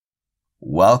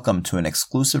Welcome to an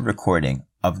exclusive recording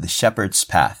of The Shepherd's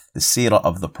Path, the Sirah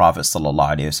of the Prophet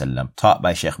ﷺ, taught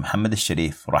by Sheikh Muhammad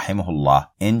al-Sharif, rahimahullah,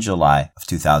 in July of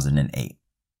 2008.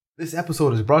 This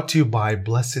episode is brought to you by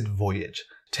Blessed Voyage,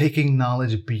 taking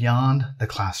knowledge beyond the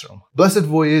classroom. Blessed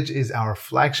Voyage is our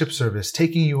flagship service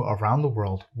taking you around the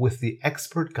world with the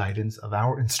expert guidance of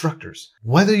our instructors.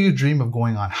 Whether you dream of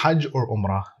going on Hajj or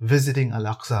Umrah, visiting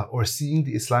Al-Aqsa, or seeing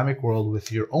the Islamic world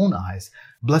with your own eyes,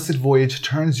 Blessed Voyage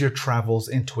turns your travels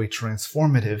into a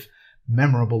transformative,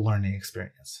 memorable learning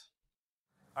experience.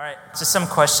 All right, just some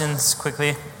questions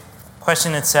quickly.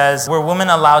 Question, it says, were women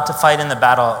allowed to fight in the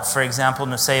battle? For example,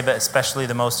 Nusayba, especially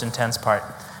the most intense part.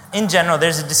 In general,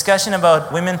 there's a discussion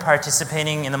about women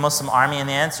participating in the Muslim army, and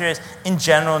the answer is, in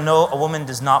general, no, a woman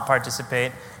does not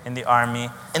participate in the army,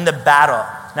 in the battle.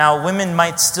 Now, women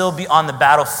might still be on the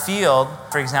battlefield,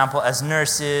 for example, as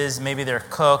nurses, maybe they're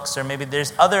cooks, or maybe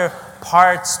there's other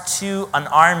parts to an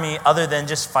army other than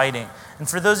just fighting. And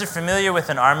for those who are familiar with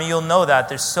an army, you'll know that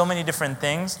there's so many different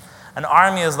things. An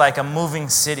army is like a moving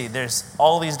city. There's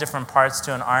all these different parts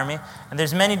to an army, and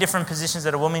there's many different positions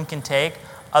that a woman can take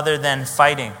other than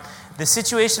fighting. The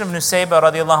situation of Nusayba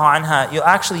radiallahu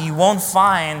anha, you won't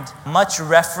find much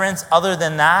reference other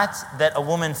than that a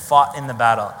woman fought in the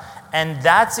battle. And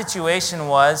that situation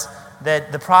was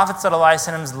that the Prophet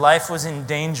ﷺ's life was in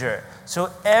danger.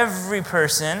 So every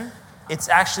person, it's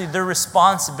actually their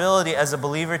responsibility as a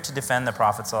believer to defend the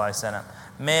Prophet ﷺ.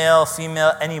 Male,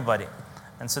 female, anybody.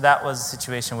 And so that was the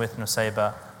situation with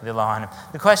Nusayba radiallahu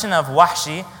anha. The question of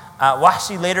Wahshi,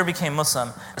 Wahshi later became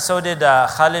Muslim. So did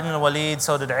Khalid ibn Walid,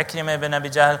 so did Ikrimah ibn Abi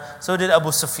Jahl, so did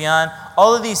Abu Sufyan.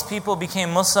 All of these people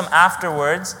became Muslim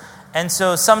afterwards. And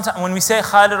so sometimes when we say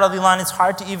Khalid radiallahu anhu, it's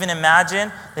hard to even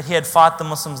imagine that he had fought the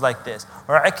Muslims like this.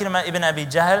 Or Ikrimah ibn Abi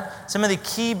Jahl, some of the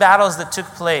key battles that took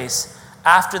place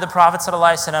after the Prophet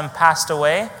ﷺ passed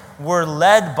away were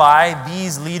led by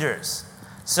these leaders.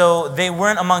 So they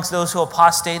weren't amongst those who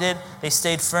apostated. They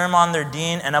stayed firm on their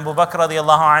deen. And Abu Bakr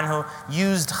radiallahu anhu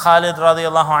used Khalid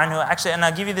radiallahu anhu. Actually, and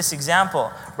I'll give you this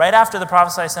example. Right after the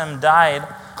Prophet ﷺ died,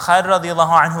 Khalid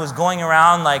radiallahu anhu was going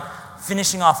around like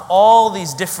finishing off all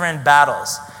these different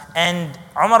battles. And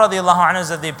Umar radiallahu anhu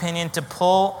is of the opinion to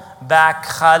pull back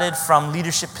Khalid from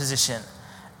leadership position.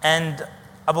 And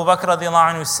Abu Bakr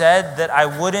radiallahu anhu said that I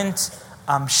wouldn't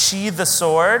sheathe the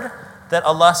sword that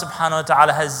Allah subhanahu wa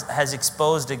ta'ala has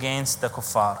exposed against the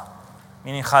kuffar,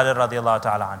 meaning Khalid radiallahu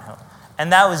ta'ala anhu.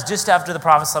 And that was just after the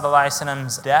Prophet sallallahu alaihi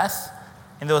wasallam's death,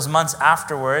 in those months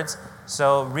afterwards.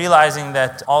 So realizing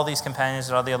that all these companions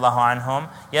radiallahu anhum,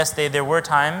 yes, there were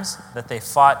times that they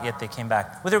fought, yet they came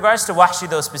back. With regards to Wahshi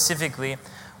though specifically,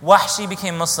 Wahshi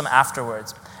became Muslim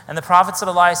afterwards. And the Prophet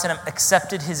sallallahu alaihi wasallam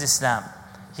accepted his Islam.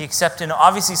 He accepted,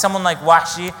 obviously someone like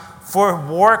Wahshi, for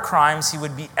war crimes, he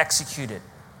would be executed.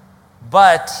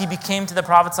 But he became to the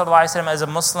Prophet ﷺ as a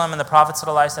Muslim, and the Prophet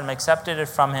ﷺ accepted it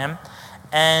from him.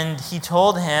 And he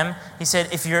told him, he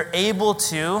said, if you're able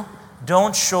to,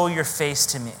 don't show your face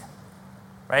to me.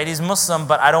 Right? He's Muslim,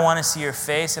 but I don't want to see your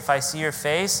face. If I see your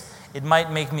face, it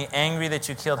might make me angry that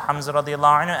you killed Hamza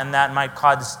radiallahu anhu, and that might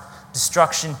cause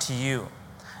destruction to you.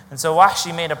 And so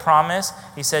Wahshi made a promise.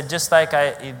 He said, just like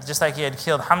he had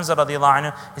killed Hamza radiallahu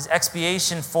anhu, his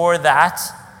expiation for that,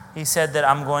 he said that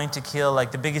I'm going to kill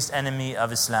like the biggest enemy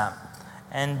of Islam.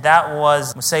 And that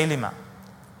was Musaylima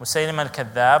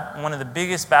al-Kadhdhab. One of the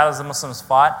biggest battles the Muslims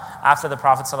fought after the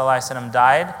Prophet ﷺ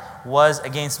died was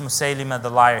against Musaylima the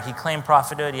liar. He claimed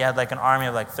prophethood. He had like an army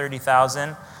of like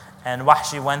 30,000. And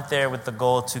Wahshi went there with the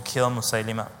goal to kill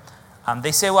Musaylima.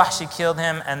 They say Wahshi killed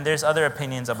him, and there's other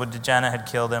opinions. Abu Dujana had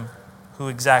killed him. Who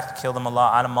exactly killed him?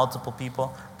 Allah, out of multiple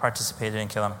people participated in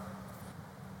killing him.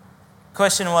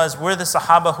 Question was, were the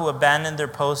Sahaba who abandoned their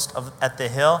post at the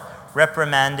hill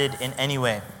reprimanded in any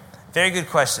way? Very good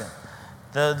question.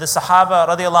 The Sahaba,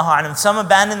 radiallahu anhum, some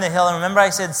abandoned the hill, and remember I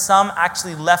said some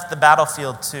actually left the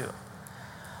battlefield too.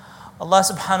 Allah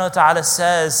subhanahu wa ta'ala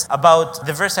says about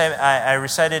the verse I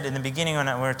recited in the beginning when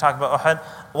we were talking about Uhud,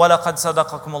 وَلَقَدْ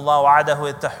صَدَقَكُمُ اللَّهُ وَعَدَهُ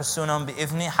إِذْ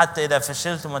بِإِذْنِهِ حَتَّى إِذَا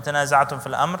فَشِلْتُمْ وَتَنَازَعْتُمْ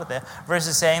فِي الْأَمْرِ. The verse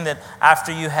is saying that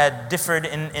after you had differed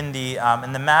in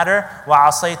the matter,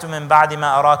 وَعَصَيْتُمْ مِنْ بَعْدِ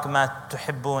مَا أَرَاكُمْ مَا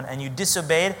تُحِبُّونَ, and you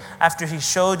disobeyed after He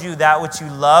showed you that which you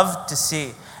loved to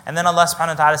see. And then Allah subhanahu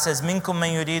wa ta'ala says, مِنْكُمْ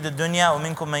مَنْ يُرِيدُ الدُّنْيَا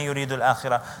وَمِنْكُمْ مَنْ يُرِيدُ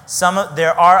الْآخِرَةِ.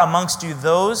 There are amongst you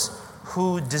those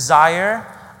who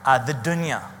desire the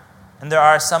dunya, and there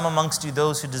are some amongst you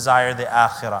those who desire the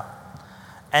akhirah.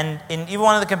 And in even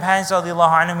one of the companions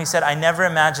radiallahu anhum, he said, I never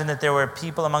imagined that there were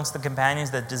people amongst the companions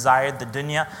that desired the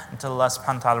dunya until Allah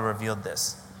subhanahu wa ta'ala revealed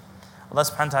this. Allah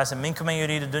subhanahu wa ta'ala said, مِنْكُمْ مَنْ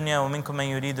يُرِيدُ الدُّنْيَا وَمِنْكُمْ مَنْ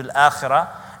يُرِيدُ الْآخِرَةِ.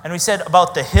 And we said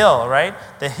about the hill, right?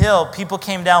 The hill, people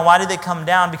came down. Why did they come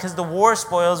down? Because the war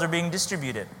spoils are being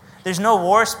distributed. There's no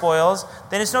war spoils,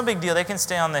 then it's no big deal. They can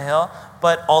stay on the hill.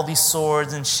 But all these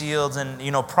swords and shields and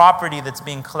property that's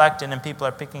being collected and people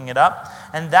are picking it up.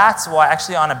 And that's why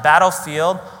actually on a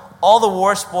battlefield, all the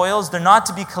war spoils, they're not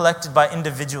to be collected by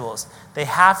individuals. They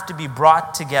have to be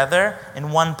brought together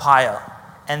in one pile.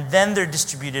 And then they're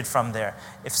distributed from there.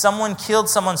 If someone killed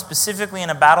someone specifically in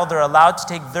a battle, they're allowed to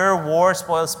take their war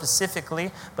spoils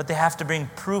specifically, but they have to bring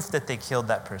proof that they killed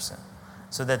that person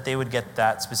so that they would get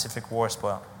that specific war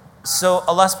spoil. So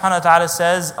Allah subhanahu wa ta'ala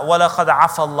says, وَلَقَدْ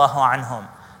عَفَى اللَّهُ عَنْهُمْ,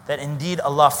 that indeed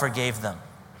Allah forgave them.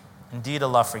 Indeed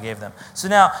Allah forgave them. So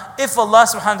now, if Allah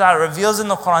subhanahu wa ta'ala reveals in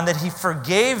the Quran that He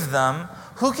forgave them,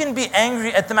 who can be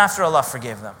angry at them after Allah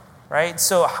forgave them? Right?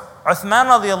 So Uthman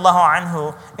radiallahu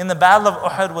anhu in the battle of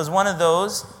Uhud was one of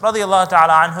those radiallahu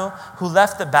ta'ala anhu who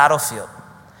left the battlefield.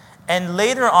 And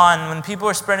later on, when people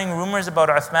were spreading rumors about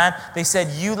Uthman, they said,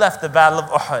 you left the battle of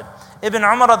Uhud. Ibn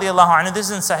Umar radiallahu anhu, this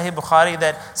is in Sahih Bukhari,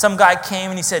 that some guy came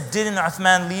and he said, didn't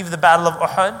Uthman leave the battle of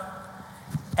Uhud?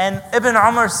 And Ibn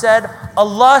Umar said,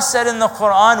 Allah said in the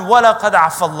Quran, وَلَقَدْ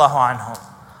عَفَى اللَّهُ عَنْهُمْ.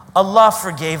 Allah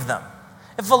forgave them.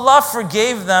 If Allah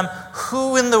forgave them,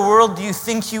 who in the world do you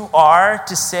think you are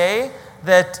to say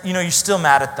that you're still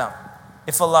mad at them?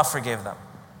 If Allah forgave them.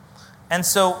 And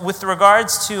so with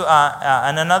regards to,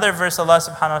 and another verse Allah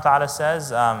subhanahu wa ta'ala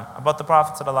says about the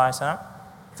Prophet sallallahu alaihi wasallam,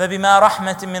 فَبِمَا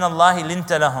رَحْمَةٍ مِّنَ اللَّهِ لِنْتَ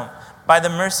لَهُمْ. By the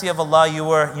mercy of Allah, you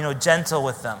were, gentle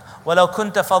with them. وَلَوْ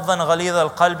كُنْتَ فَضًّا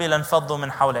غَلِيظَ الْقَلْبِ لَانْفَضُّوا مِنْ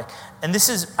حَوْلِكَ. And this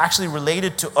is actually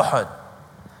related to Uhud.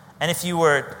 And if you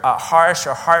were harsh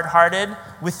or hard-hearted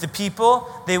with the people,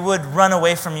 they would run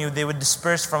away from you. They would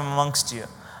disperse from amongst you.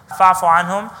 فَاعْفُ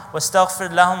عَنْهُمْ وَاسْتَغْفِرْ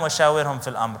لَهُمْ وَشَاوِرْهُمْ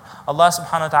فِي الْأَمْرِ. Allah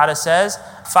subhanahu wa ta'ala says,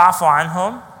 فَاعْفُ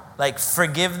عَنْهُمْ, like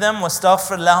forgive them,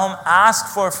 وَاسْتَغْفِرْ لَهُمْ,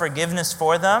 ask for forgiveness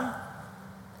for them,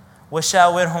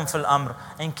 وَشَاوِرْهُمْ فِي الْأَمْرِ,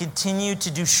 and continue to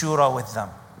do shura with them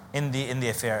in the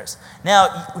affairs.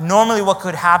 Now, normally what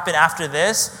could happen after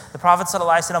this, the Prophet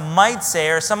ﷺ might say,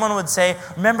 or someone would say,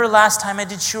 remember last time I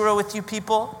did shura with you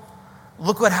people?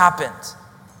 Look what happened.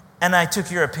 And I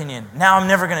took your opinion. Now I'm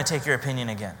never going to take your opinion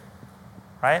again.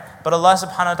 Right? But Allah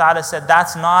subhanahu wa ta'ala said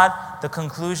that's not the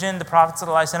conclusion. The Prophet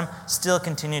ﷺ still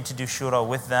continued to do shura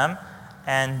with them.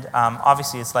 And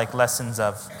obviously it's like lessons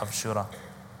of shura.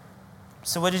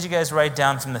 So what did you guys write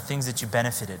down from the things that you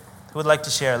benefited? Who would like to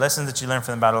share lessons that you learned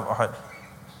from the Battle of Uhud?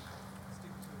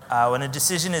 When a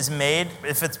decision is made,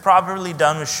 if it's properly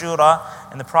done with shura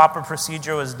and the proper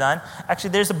procedure was done.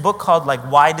 Actually, there's a book called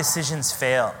Why Decisions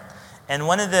Fail. And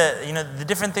one of the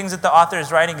different things that the author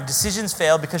is writing, decisions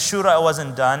fail because shura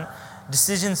wasn't done.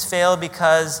 Decisions fail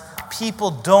because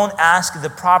people don't ask the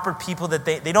proper people that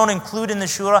they don't include in the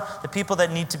shura, the people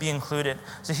that need to be included.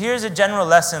 So here's a general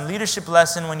lesson, leadership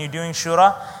lesson when you're doing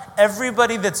shura.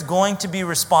 Everybody that's going to be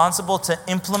responsible to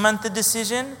implement the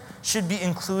decision should be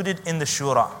included in the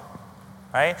shura.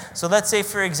 Right? So let's say,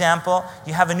 for example,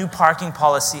 you have a new parking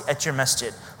policy at your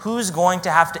masjid. Who's going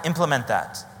to have to implement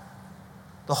that?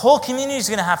 The whole community is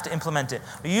going to have to implement it.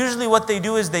 But usually what they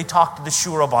do is they talk to the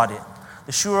shura body.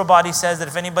 The shura body says that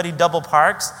if anybody double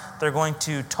parks, they're going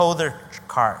to tow their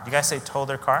car. Do you guys say tow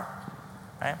their car?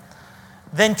 Right?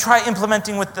 Then try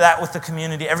implementing that with the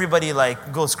community. Everybody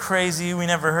goes crazy. We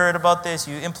never heard about this.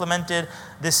 You implemented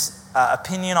this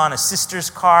opinion on a sister's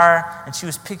car, and she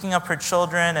was picking up her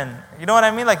children, and you know what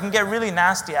I mean? It can get really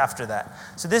nasty after that.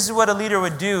 So this is what a leader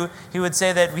would do. He would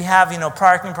say that we have,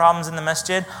 parking problems in the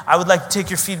masjid. I would like to take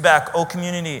your feedback, oh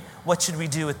community. What should we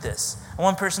do with this? And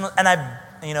one person, and I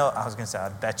was going to say,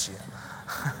 I'd bet you.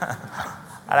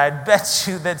 And I'd bet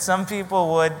you that some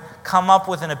people would come up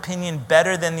with an opinion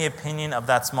better than the opinion of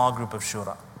that small group of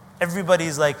shura.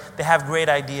 Everybody's they have great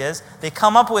ideas. They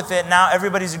come up with it. Now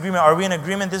everybody's in agreement. Are we in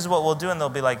agreement? This is what we'll do. And they'll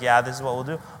be yeah, this is what we'll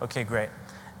do. Okay, great.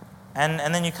 And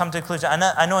then you come to a conclusion.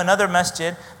 I know another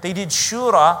masjid, they did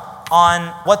shura on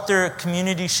what their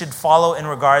community should follow in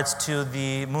regards to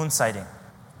the moon sighting.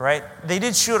 Right? They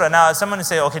did shura. Now, someone would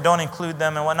say, okay, don't include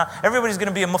them and whatnot. Everybody's going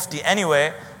to be a mufti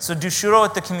anyway, so do shura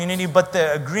with the community. But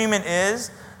the agreement is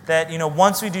that,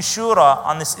 once we do shura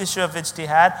on this issue of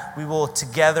ijtihad, we will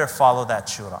together follow that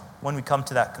shura when we come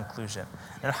to that conclusion.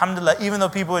 And alhamdulillah, even though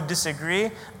people would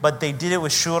disagree, but they did it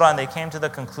with shura and they came to the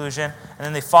conclusion and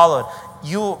then they followed.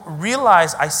 You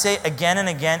realize, I say again and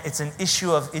again, it's an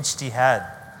issue of ijtihad,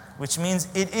 which means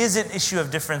it is an issue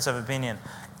of difference of opinion.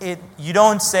 You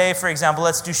don't say, for example,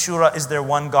 let's do shura, is there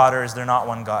one God or is there not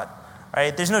one God?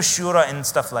 Right? There's no shura and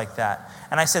stuff like that.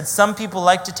 And I said some people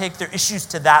like to take their issues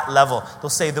to that level. They'll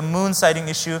say the moon sighting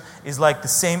issue is like the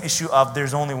same issue of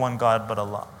there's only one God but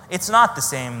Allah. It's not the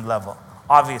same level,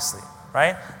 obviously.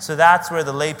 right? So that's where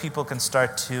the lay people can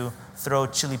start to throw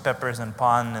chili peppers and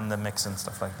pan in the mix and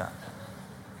stuff like that.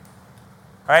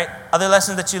 All right, other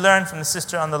lessons that you learned from the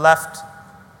sister on the left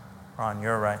or on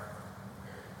your right?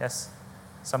 Yes?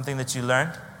 Something that you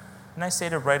learned? Didn't I say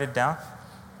to write it down?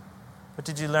 What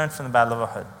did you learn from the Battle of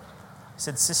Uhud? I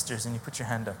said sisters, and you put your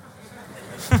hand up.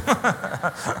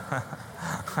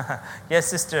 Yes,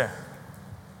 sister.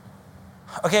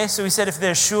 Okay, so we said if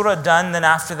there's shura done, then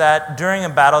after that, during a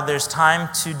battle, there's time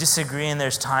to disagree, and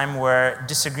there's time where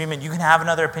disagreement, you can have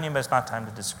another opinion, but it's not time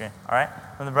to disagree. All right?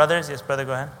 From the brothers? Yes, brother,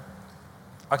 go ahead.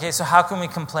 Okay, so how can we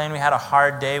complain we had a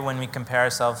hard day when we compare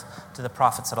ourselves to the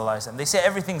Prophet ﷺ? They say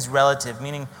everything's relative,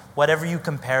 meaning whatever you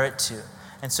compare it to.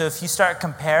 And so if you start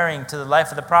comparing to the life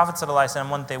of the Prophet ﷺ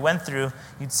and what they went through,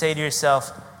 you'd say to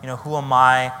yourself, who am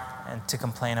I and to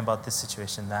complain about this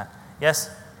situation, that. Yes?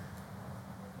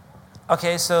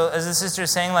 Okay, so as the sister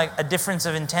is saying, like a difference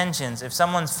of intentions. If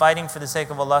someone's fighting for the sake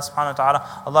of Allah subhanahu wa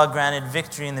ta'ala, Allah granted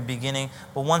victory in the beginning,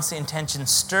 but once the intention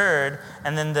stirred,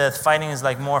 and then the fighting is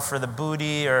like more for the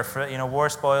booty or for, war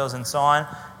spoils and so on,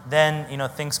 then,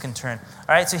 things can turn.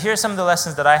 All right, so here are some of the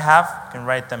lessons that I have. You can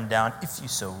write them down if you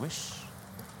so wish.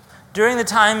 During the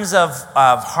times of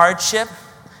hardship,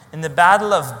 in the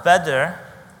Battle of Badr,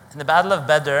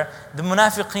 the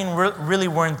Munafiqeen really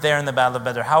weren't there in the Battle of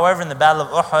Badr. However, in the Battle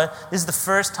of Uhud, this is the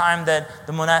first time that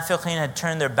the Munafiqeen had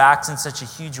turned their backs in such a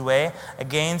huge way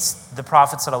against the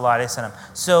Prophet ﷺ.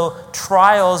 So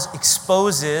trials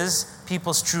exposes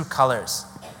people's true colors.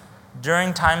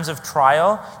 During times of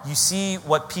trial, you see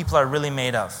what people are really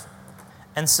made of.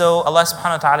 And so Allah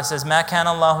subhanahu wa ta'ala says, مَا كَانَ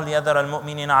اللَّهُ لِيَذَرَ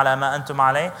الْمُؤْمِنِينَ عَلَى مَا أَنْتُمْ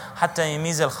عَلَيْهِ حَتَّى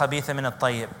يَمِيزَ الْخَبِيثَ مِنَ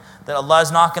الطَّيِّبِ. That Allah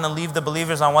is not going to leave the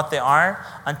believers on what they are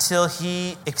until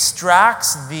He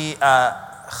extracts the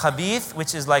khabith,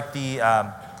 which is like the,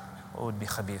 what would be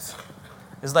khabith?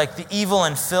 Is like the evil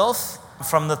and filth,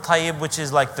 from the tayyib, which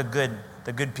is like the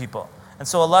good people. And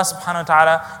so Allah subhanahu wa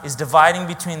ta'ala is dividing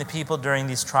between the people during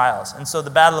these trials. And so the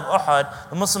Battle of Uhud,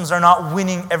 the Muslims are not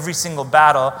winning every single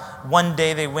battle. One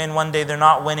day they win, one day they're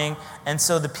not winning. And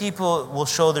so the people will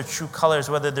show their true colors,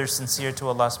 whether they're sincere to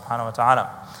Allah subhanahu wa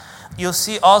ta'ala. You'll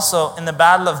see also in the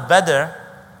Battle of Badr,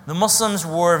 the Muslims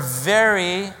were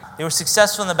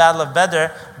successful in the Battle of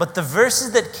Badr, but the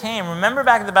verses that came, remember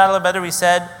back at the Battle of Badr we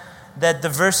said that the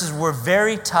verses were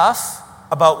very tough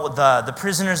about the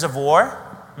prisoners of war.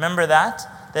 Remember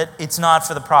that? That it's not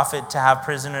for the Prophet to have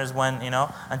prisoners when,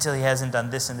 until he hasn't done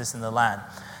this and this in the land.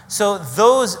 So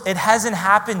it hasn't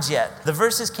happened yet. The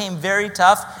verses came very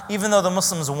tough, even though the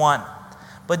Muslims won.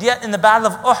 But yet in the Battle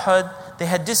of Uhud, they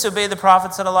had disobeyed the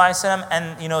Prophet ﷺ,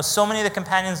 and so many of the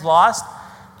companions lost,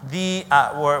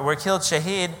 were killed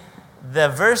shaheed. The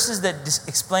verses that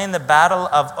explain the Battle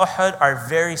of Uhud are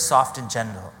very soft and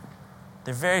gentle.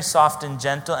 They're very soft and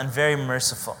gentle and very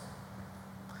merciful.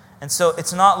 And so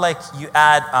it's not like you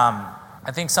add,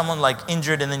 I think someone like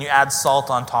injured and then you add salt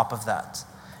on top of that.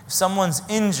 If someone's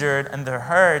injured and they're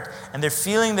hurt and they're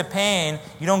feeling the pain,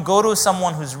 you don't go to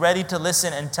someone who's ready to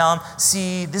listen and tell them,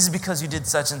 see, this is because you did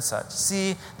such and such.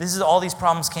 See, all these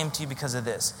problems came to you because of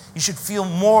this. You should feel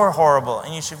more horrible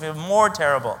and you should feel more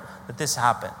terrible that this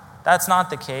happened. That's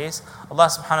not the case. Allah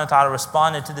subhanahu wa ta'ala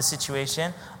responded to the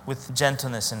situation with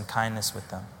gentleness and kindness with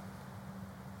them.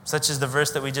 Such as the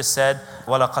verse that we just said,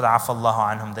 وَلَقَدْ عَفَى اللَّهُ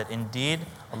عَنْهُمْ, that indeed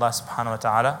Allah subhanahu wa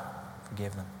ta'ala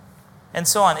forgave them. And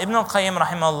so on. Ibn al-Qayyim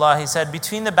rahimahullah, he said,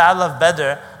 between the Battle of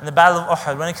Badr and the Battle of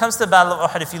Uhud, when it comes to the Battle of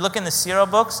Uhud, if you look in the Sirah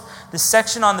books, the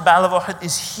section on the Battle of Uhud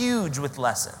is huge with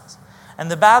lessons.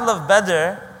 And the Battle of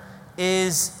Badr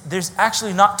there's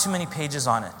actually not too many pages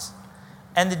on it.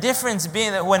 And the difference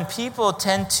being that when people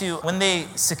when they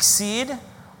succeed,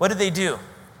 what do?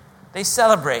 They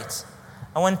celebrate.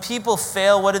 And when people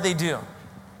fail, what do?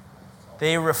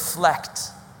 They reflect.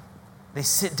 They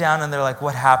sit down and they're like,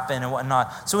 what happened and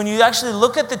whatnot. So when you actually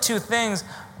look at the two things,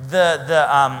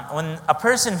 when a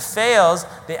person fails,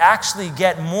 they actually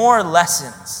get more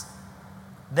lessons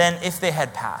than if they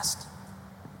had passed.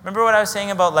 Remember what I was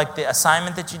saying about like the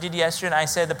assignment that you did yesterday? And I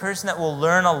said the person that will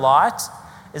learn a lot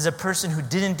is a person who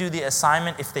didn't do the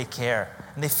assignment if they care.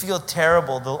 And they feel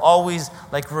terrible. They'll always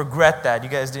like regret that. You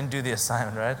guys didn't do the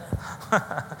assignment, right?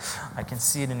 I can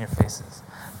see it in your faces.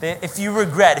 If you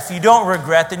don't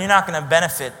regret, then you're not going to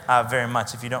benefit very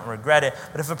much if you don't regret it.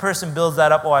 But if a person builds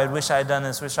that up, I wish I had done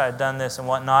this and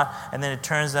whatnot, and then it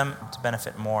turns them to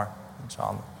benefit more,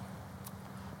 inshallah.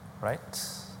 Right?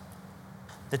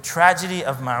 The tragedy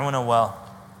of Ma'una well.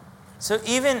 So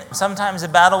even sometimes a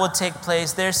battle would take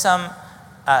place, there's some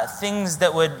things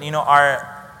that would,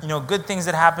 are good things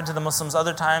that happen to the Muslims.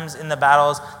 Other times in the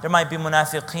battles, there might be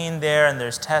munafiqeen there, and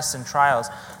there's tests and trials.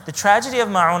 The tragedy of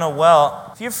Ma'una well,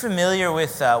 if you're familiar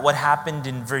with what happened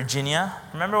in Virginia,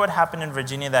 remember what happened in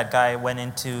Virginia? That guy went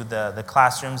into the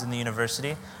classrooms in the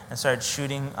university and started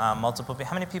shooting multiple people.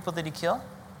 How many people did he kill?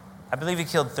 I believe he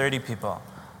killed 30 people,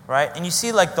 right? And you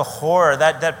see like the horror,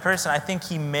 that person, I think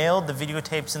he mailed the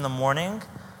videotapes in the morning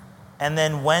and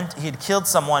then he'd killed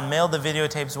someone, mailed the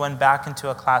videotapes, went back into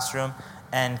a classroom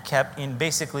and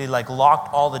basically like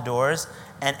locked all the doors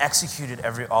and executed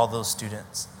all those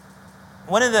students.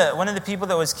 One of the people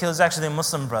that was killed is actually a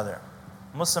Muslim brother,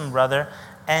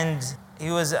 and he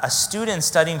was a student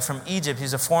studying from Egypt.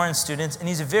 He's a foreign student, and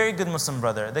he's a very good Muslim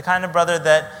brother, the kind of brother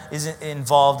that is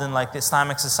involved in like the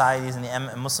Islamic societies and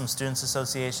the Muslim Students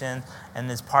Association, and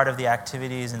is part of the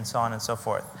activities and so on and so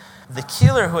forth. The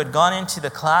killer who had gone into the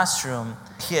classroom,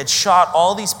 he had shot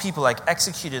all these people, like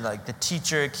executed, like the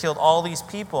teacher killed all these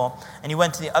people, and he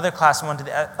went to the other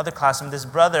classroom, This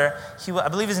brother, I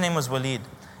believe his name was Walid.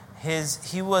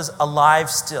 He was alive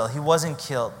still. He wasn't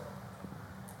killed.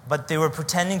 But they were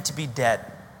pretending to be dead.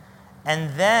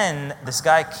 And then this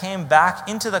guy came back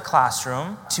into the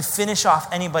classroom to finish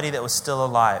off anybody that was still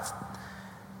alive.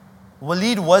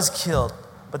 Walid was killed.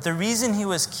 But the reason he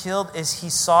was killed is he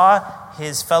saw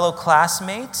his fellow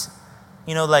classmate.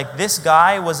 Like this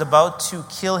guy was about to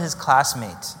kill his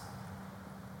classmate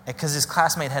because his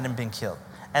classmate hadn't been killed.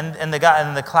 And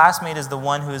the classmate is the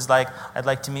one who is like, I'd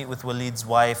like to meet with Walid's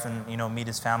wife and meet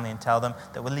his family and tell them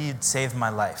that Walid saved my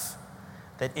life.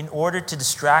 That in order to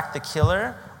distract the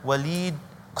killer, Walid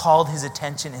called his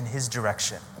attention in his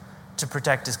direction to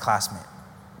protect his classmate.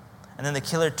 And then the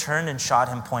killer turned and shot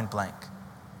him point blank.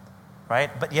 Right?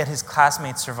 But yet his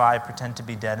classmates survived, pretend to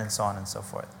be dead, and so on and so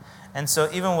forth. And so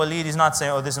even Walid, he's not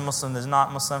saying, this is Muslim, this is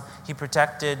not Muslim. He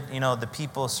protected, the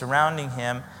people surrounding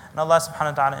him. And Allah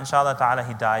subhanahu wa ta'ala, inshallah ta'ala,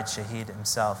 he died shaheed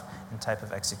himself in type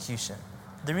of execution.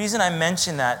 The reason I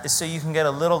mention that is so you can get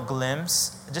a little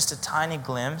glimpse, just a tiny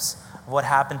glimpse, of what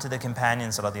happened to the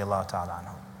companions radiallahu ta'ala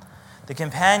anhum. The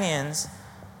companions,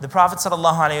 the Prophet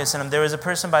sallallahu alayhi wasallam, there was a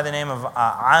person by the name of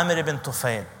Amir ibn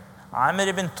Tufayl. Amir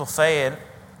ibn Tufayl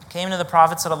came to the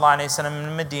Prophet sallallahu alayhi wasallam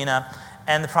in Medina,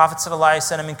 and the Prophet sallallahu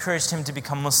alayhi wasallam encouraged him to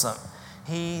become Muslim.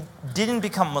 He didn't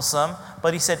become Muslim,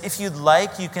 but he said, if you'd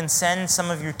like, you can send some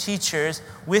of your teachers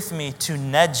with me to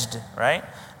Najd, right?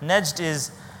 Najd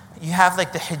is, you have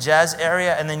like the Hijaz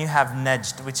area, and then you have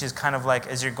Najd, which is kind of like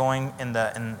as you're going in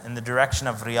the direction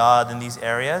of Riyadh and these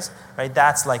areas, right?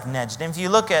 That's like Najd. And if you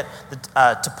look at the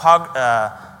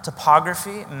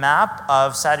topography map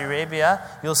of Saudi Arabia,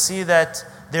 you'll see that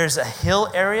there's a hill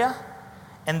area,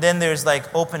 and then there's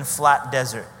like open flat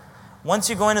desert.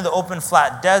 Once you go into the open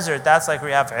flat desert, that's like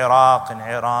where you have Iraq and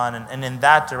Iran, and in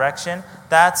that direction,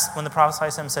 that's when the Prophet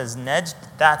ﷺ says Najd,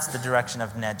 that's the direction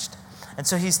of Najd. And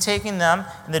so he's taking them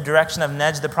in the direction of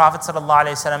Najd. The Prophet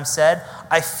ﷺ said,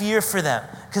 I fear for them.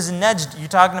 Because in Najd, you're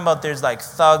talking about there's like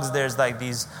thugs, there's like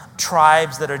these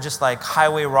tribes that are just like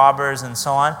highway robbers and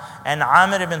so on. And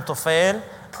Amir ibn Tufayl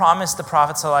promised the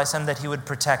Prophet ﷺ that he would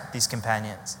protect these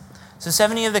companions. So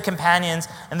 70 of the companions,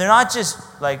 and they're not just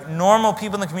like normal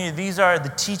people in the community, these are the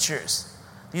teachers.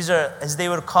 These are, as they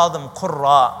would call them,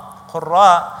 qurra.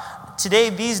 Qurra, today,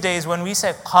 these days, when we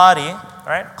say qari,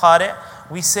 right, qari,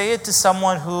 we say it to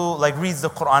someone who like reads the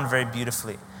Quran very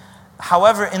beautifully.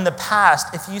 However, in the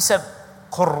past, if you said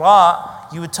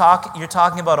qurra, you're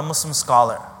talking about a Muslim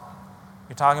scholar.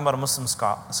 You're talking about a Muslim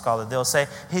scholar. They'll say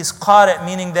he's qari,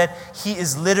 meaning that he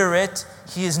is literate,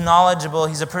 he is knowledgeable,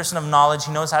 he's a person of knowledge,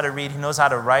 he knows how to read, he knows how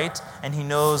to write, and he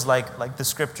knows like the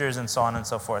scriptures and so on and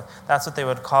so forth. That's what they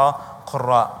would call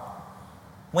qurra.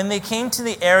 When they came to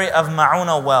the area of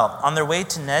Ma'una well, on their way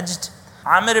to Najd,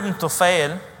 Amir ibn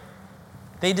Tufayl,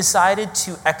 they decided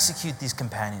to execute these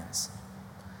companions.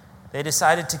 They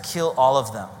decided to kill all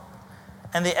of them.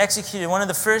 And they executed, one of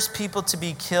the first people to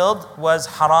be killed was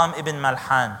Haram ibn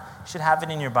Malhan. You should have it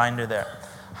in your binder there.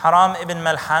 Haram ibn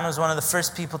Malhan was one of the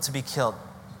first people to be killed.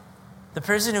 The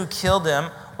person who killed him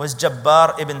was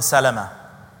Jabbar ibn Salama.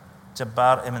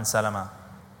 Jabbar ibn Salama.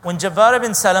 When Jabbar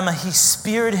ibn Salama, he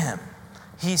speared him.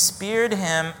 He speared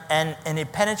him and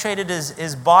it penetrated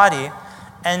his body.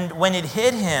 And when it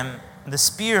hit him, the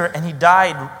spear, and he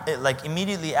died like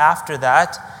immediately after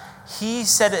that, he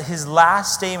said his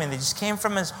last statement that just came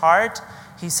from his heart.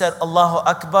 He said, Allahu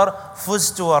Akbar,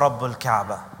 fuztu wa Rabbul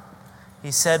Kaaba. He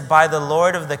said, by the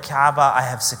Lord of the Kaaba, I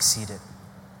have succeeded.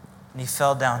 And he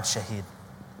fell down shaheed.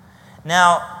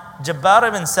 Now, Jabbar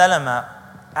ibn Salama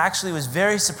actually was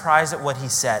very surprised at what he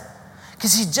said.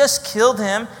 Because he just killed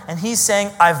him and he's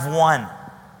saying, I've won.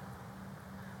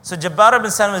 So Jabbar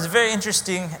ibn Salama is very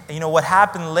interesting. What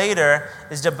happened later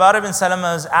is Jabbar ibn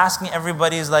Salama was asking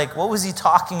everybody, is like, what was he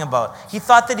talking about? He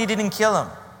thought that he didn't kill him.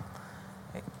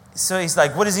 So he's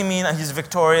like, what does he mean? He's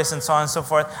victorious and so on and so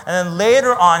forth. And then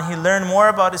later on, he learned more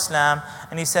about Islam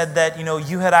and he said that,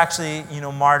 you had actually,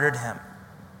 martyred him.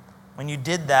 When you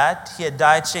did that, he had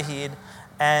died shaheed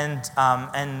and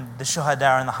the shuhada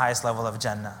are in the highest level of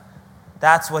Jannah.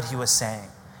 That's what he was saying.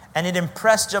 And it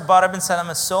impressed Jabbar ibn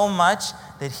Salama so much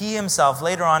that he himself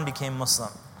later on became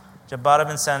Muslim. Jabbar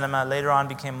ibn Salama later on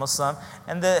became Muslim.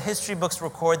 And the history books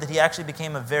record that he actually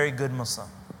became a very good Muslim.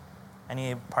 And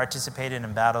he participated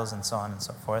in battles and so on and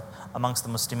so forth amongst the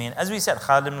Muslimin. As we said,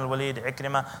 Khalid ibn al-Walid,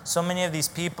 Ikrimah, so many of these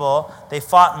people, they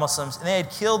fought Muslims. And they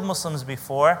had killed Muslims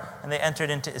before and they entered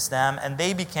into Islam. And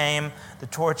they became the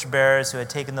torchbearers who had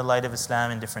taken the light of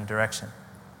Islam in different directions.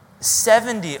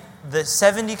 The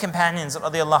 70 companions,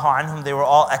 radiallahu anhum, they were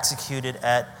all executed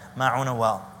at Ma'una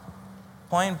well.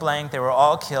 Point blank, they were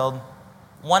all killed.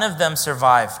 One of them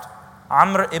survived,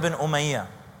 Amr ibn Umayyah.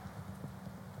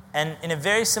 And in a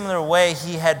very similar way,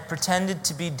 he had pretended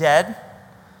to be dead,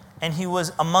 and he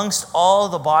was amongst all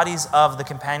the bodies of the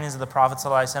companions of the Prophet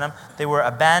ﷺ. They were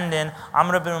abandoned.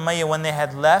 Amr ibn Umayyah, when they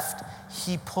had left,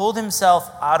 he pulled himself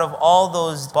out of all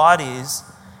those bodies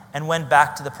and went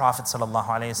back to the Prophet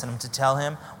ﷺ to tell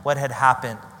him what had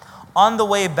happened. On the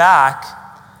way back,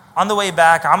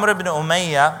 Amr ibn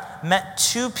Umayyah met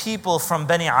two people from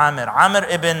Bani Amir. I'm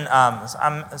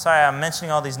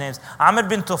mentioning all these names. Amr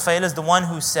bin Tufail is the one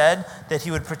who said that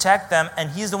he would protect them,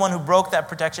 and he's the one who broke that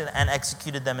protection and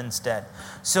executed them instead.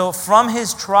 So from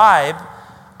his tribe,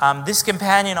 this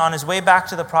companion on his way back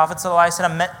to the Prophet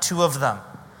ﷺ met two of them.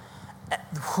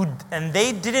 And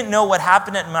they didn't know what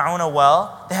happened at Ma'una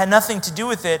well. They had nothing to do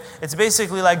with it. It's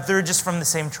basically like they're just from the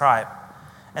same tribe.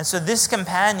 And so this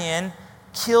companion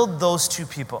killed those two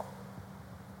people.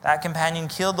 That companion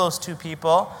killed those two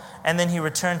people, and then he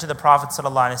returned to the Prophet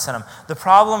ﷺ. The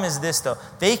problem is this though.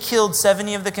 They killed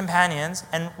 70 of the companions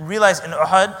and realized in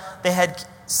Uhud, they had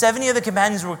 70 of the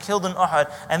companions were killed in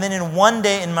Uhud, and then in one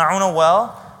day in Ma'una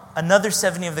well, another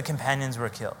 70 of the companions were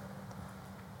killed.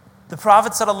 The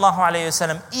Prophet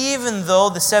ﷺ, even though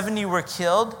the 70 were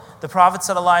killed, the Prophet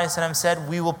ﷺ said,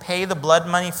 we will pay the blood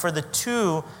money for the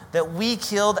two that we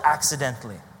killed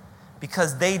accidentally.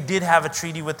 Because they did have a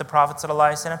treaty with the Prophet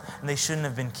ﷺ and they shouldn't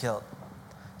have been killed.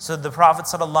 So the Prophet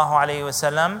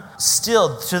ﷺ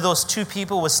still, to those two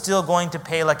people, was still going to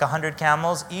pay like 100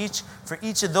 camels each for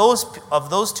each of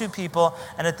those two people,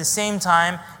 and at the same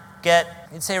time get,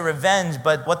 you'd say revenge,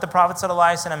 but what the Prophet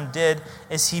ﷺ did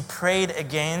is he prayed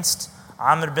against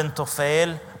Amr bin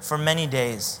Tufail for many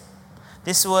days.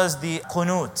 This was the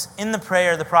qunut. In the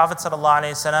prayer, the Prophet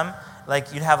ﷺ,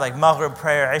 like you'd have like Maghrib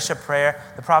prayer, Isha prayer,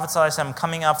 the Prophet ﷺ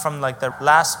coming up from like the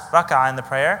last rak'ah in the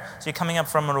prayer. So you're coming up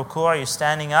from a ruku', you're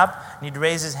standing up, and he'd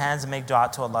raise his hands and make dua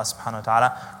to Allah subhanahu wa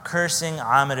ta'ala, cursing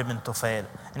Amr ibn Tufail.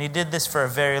 And he did this for a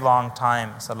very long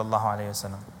time, sallallahu alayhi wa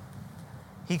sallam.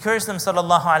 He cursed him,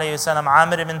 sallallahu alayhi wa sallam.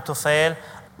 Amr ibn Tufail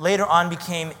later on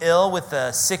became ill with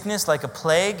a sickness like a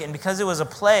plague, and because it was a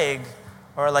plague,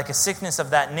 or like a sickness of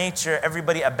that nature,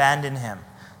 everybody abandoned him.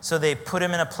 So they put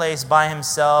him in a place by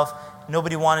himself.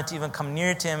 Nobody wanted to even come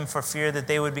near to him for fear that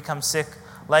they would become sick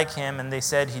like him. And they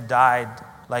said he died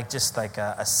like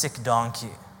a sick donkey.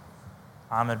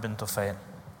 Amr bin Tufail.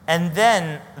 And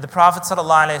then the Prophet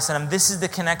ﷺ, this is the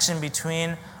connection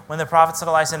between when the Prophet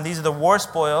ﷺ, these are the war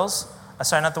spoils,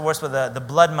 not the war spoils, the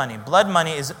blood money. Blood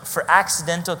money is for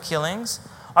accidental killings.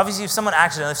 Obviously, if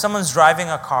someone's driving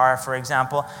a car, for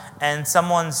example, and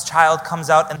someone's child comes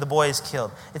out and the boy is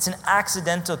killed, it's an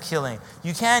accidental killing.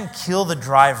 You can't kill the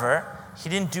driver. He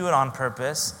didn't do it on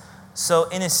purpose. So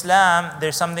in Islam,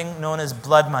 there's something known as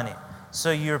blood money.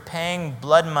 So you're paying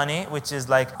blood money, which is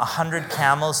like 100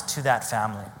 camels to that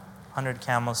family. 100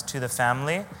 camels to the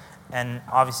family. And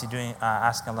obviously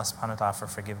asking Allah subhanahu wa ta'ala for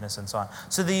forgiveness and so on.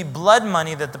 So the blood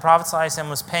money that the Prophet ﷺ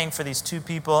was paying for these two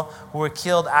people who were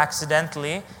killed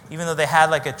accidentally, even though they had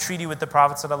like a treaty with the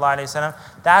Prophet ﷺ,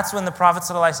 that's when the Prophet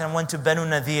ﷺ went to Banu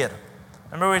Nadir.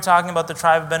 Remember we were talking about the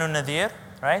tribe of Banu Nadir,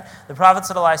 right? The Prophet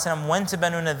ﷺ went to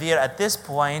Banu Nadir at this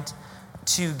point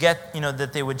to get,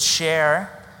 that they would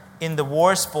share in the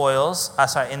war spoils,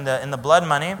 in the blood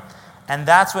money. And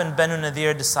that's when Banu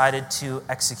Nadir decided to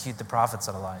execute the Prophet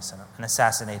ﷺ and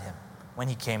assassinate him when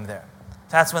he came there.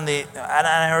 That's when and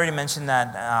I already mentioned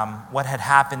that what had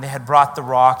happened. They had brought the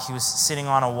rock. He was sitting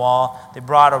on a wall. They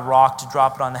brought a rock to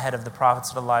drop it on the head of the Prophet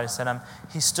ﷺ.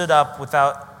 He stood up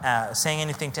without saying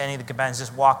anything to any of the companions,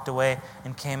 just walked away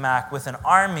and came back with an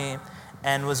army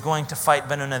and was going to fight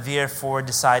Banu Nadir for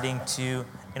deciding to,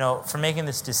 for making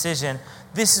this decision.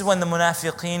 This is when the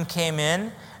munafiqeen came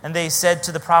in and they said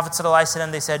to the Prophet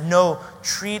ﷺ, they said, no,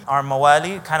 treat our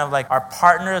mawali, kind of like our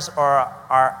partners or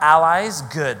our allies,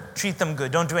 good. Treat them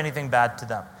good. Don't do anything bad to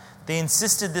them. They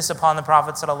insisted this upon the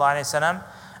Prophet ﷺ,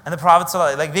 and the Prophet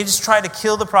ﷺ, like they just tried to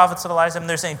kill the Prophet ﷺ.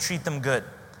 They're saying, treat them good.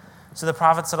 So the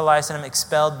Prophet ﷺ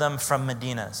expelled them from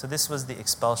Medina. So this was the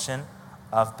expulsion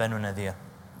of Banu Nadir.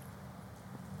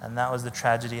 And that was the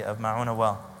tragedy of Ma'una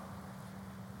well.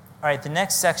 All right, the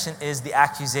next section is the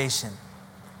accusation.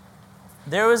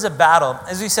 There was a battle.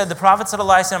 As we said, the Prophet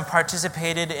ﷺ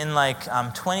participated in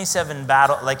 27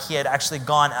 battles, like he had actually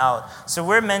gone out. So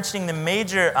we're mentioning the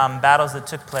major battles that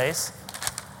took place.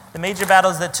 The major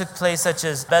battles that took place, such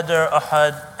as Badr,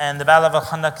 Uhud, and the Battle of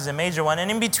Al-Khandaq is a major one. And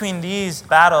in between these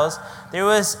battles, there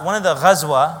was one of the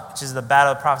Ghazwa, which is the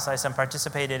battle the Prophet ﷺ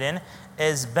participated in,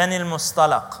 is Bani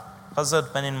al-Mustalaq.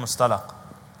 Ghazwat Bani al-Mustalaq.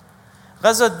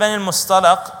 Ghazwat Bani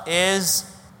al-Mustalaq is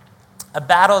a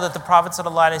battle that the Prophet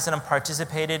ﷺ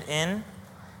participated in,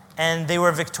 and they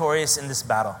were victorious in this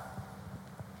battle.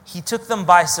 He took them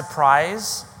by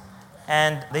surprise,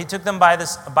 and they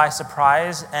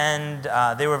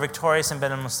were victorious in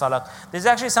Bani al-Mustalaq. There's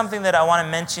actually something that I want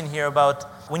to mention here about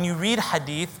when you read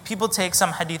hadith, people take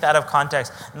some hadith out of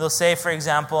context, and they'll say, for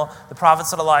example, the Prophet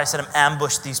ﷺ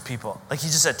ambushed these people, like he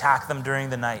just attacked them during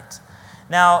the night.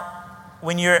 Now,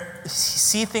 when you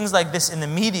see things like this in the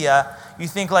media, you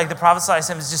think like the Prophet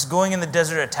ﷺ is just going in the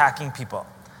desert attacking people.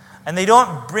 And they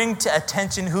don't bring to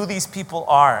attention who these people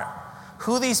are.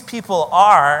 Who these people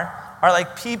are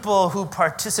like people who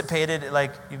participated,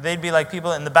 like they'd be like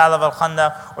people in the Battle of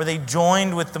Al-Khandaq, or they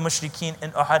joined with the mushrikeen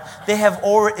in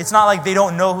Uhud. It's not like they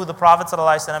don't know who the Prophet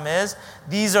ﷺ is.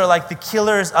 These are like the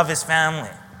killers of his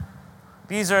family.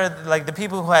 These are like the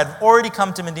people who had already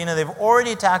come to Medina. They've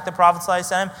already attacked the Prophet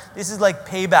ﷺ. This is like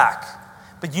payback.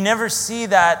 But you never see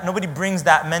that. Nobody mentions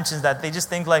that. They just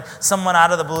think like someone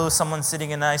out of the blue, someone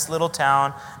sitting in a nice little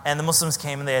town, and the Muslims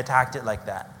came and they attacked it like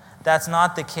that. That's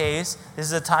not the case. This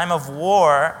is a time of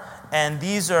war, and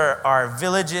these are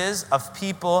villages of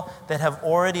people that have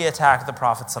already attacked the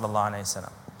Prophet ﷺ.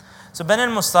 So Bani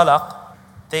al-Mustalaq,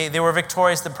 they were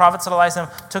victorious. The Prophet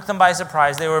ﷺ took them by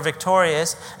surprise. They were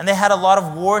victorious, and they had a lot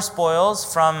of war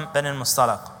spoils from Bani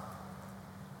al-Mustalaq.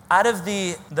 Out of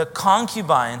the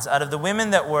concubines, out of the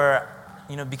women that were,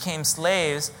 became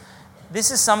slaves, this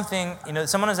is something,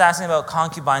 someone was asking about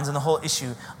concubines and the whole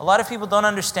issue. A lot of people don't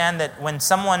understand that when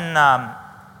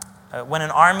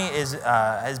an army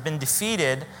has been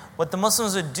defeated, what the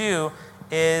Muslims would do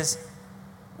is,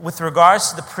 with regards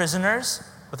to the prisoners,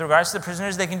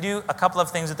 they can do a couple of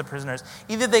things with the prisoners.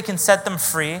 Either they can set them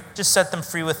free, just set them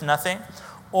free with nothing,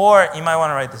 or you might want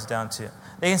to write this down too.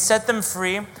 They can set them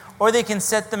free, or they can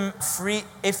set them free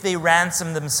if they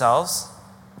ransom themselves.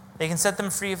 They can set them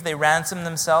free if they ransom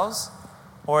themselves,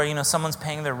 or someone's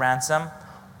paying their ransom,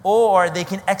 or they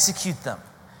can execute them.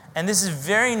 And this is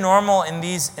very normal in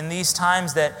these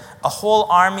times, that a whole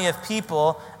army of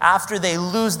people, after they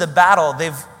lose the battle,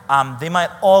 they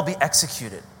might all be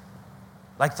executed.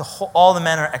 Like all the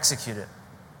men are executed.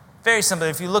 Very simple.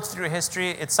 If you look through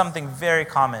history, it's something very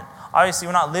common. Obviously,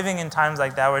 we're not living in times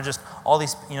like that where just all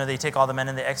these, they take all the men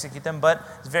and they execute them, but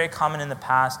it's very common in the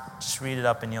past. Just read it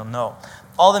up and you'll know.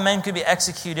 All the men could be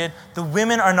executed. The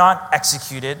women are not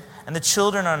executed, and the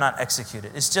children are not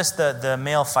executed. It's just the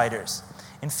male fighters.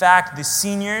 In fact, the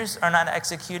seniors are not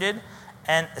executed,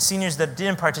 and seniors that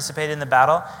didn't participate in the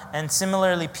battle, and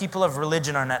similarly, people of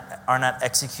religion are not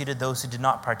executed, those who did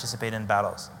not participate in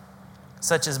battles,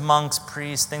 such as monks,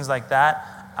 priests, things like that.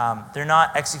 They're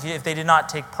not executed if they did not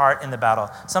take part in the battle.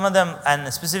 Some of them,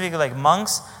 and specifically like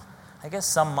monks, I guess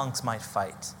some monks might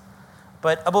fight.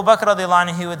 But Abu Bakr radiallahu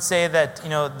anhu, he would say that,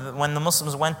 when the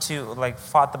Muslims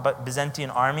fought the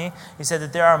Byzantine army, he said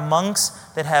that there are monks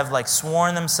that have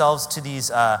sworn themselves to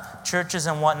these churches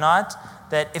and whatnot,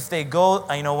 that if they go,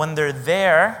 when they're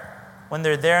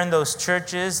there in those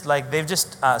churches, they've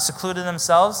just secluded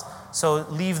themselves, so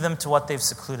leave them to what they've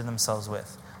secluded themselves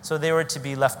with. So they were to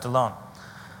be left alone.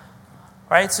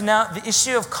 Right, so now the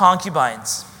issue of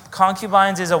concubines.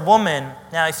 Concubines is a woman.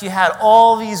 Now, if you had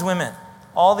all these women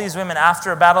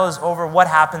after a battle is over, what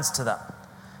happens to them?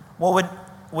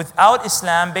 Without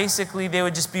Islam, basically they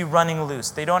would just be running loose.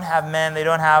 They don't have men, they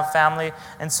don't have family,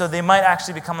 and so they might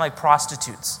actually become like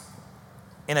prostitutes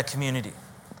in a community.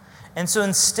 And so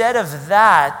instead of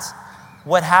that,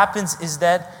 what happens is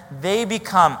that they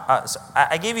become,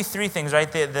 I gave you three things,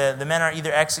 right? The men are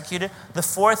either executed. The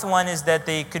fourth one is that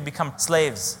they could become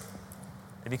slaves.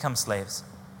 They become slaves.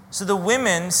 So the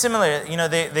women, similarly,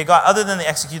 they got, other than the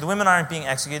executed, the women aren't being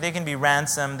executed. They can be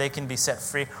ransomed, they can be set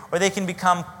free, or they can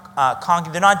become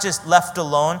conquered. They're not just left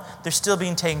alone. They're still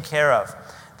being taken care of.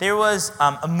 There was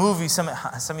a movie some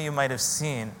of you might have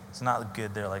seen. It's not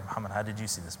good. They're like, Muhammad, how did you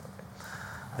see this movie?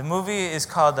 The movie is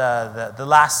called The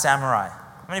Last Samurai.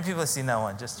 How many people have seen that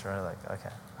one? Just sort of like,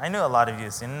 okay. I knew a lot of you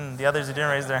have seen it. The others who didn't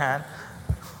raise their hand.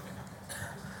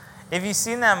 If you've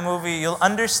seen that movie, you'll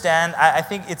understand. I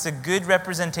think it's a good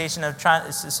representation of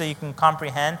so you can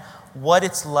comprehend what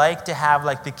it's like to have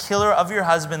like the killer of your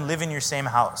husband live in your same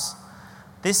house.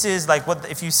 This is like what,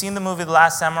 if you've seen the movie The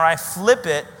Last Samurai, flip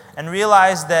it and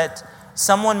realize that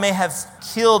someone may have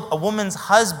killed a woman's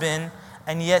husband,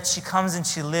 and yet she comes and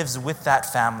she lives with that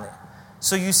family.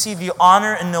 So you see the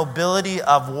honor and nobility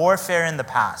of warfare in the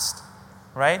past,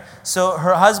 right? So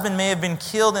her husband may have been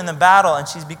killed in the battle and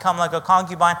she's become like a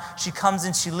concubine. She comes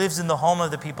and she lives in the home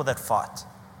of the people that fought.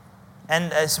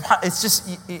 And it's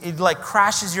just, it like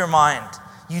crashes your mind.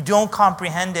 You don't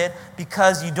comprehend it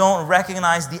because you don't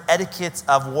recognize the etiquettes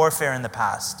of warfare in the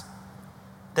past.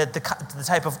 That the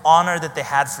type of honor that they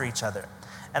had for each other.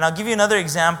 And I'll give you another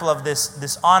example of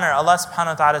this honor. Allah subhanahu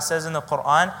wa ta'ala says in the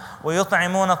Quran,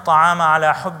 وَيُطْعِمُونَ الطَّعَامَ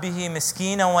عَلَى حُبِّهِ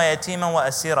مِسْكِينًا وَيَتِيمًا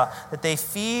وَأَسِيرًا. That they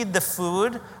feed the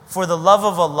food for the love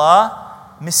of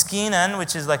Allah, miskinan,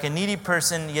 which is like a needy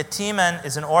person, yatiman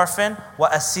is an orphan,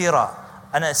 وَأَسِيرًا.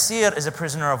 An asir is a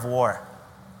prisoner of war.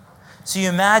 So you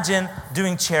imagine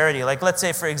doing charity. Like let's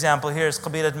say, for example, here's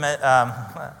Qabilat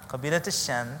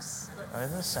al-Shams.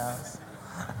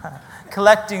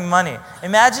 Collecting money.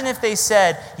 Imagine if they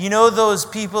said, you know those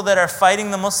people that are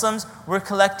fighting the Muslims, we're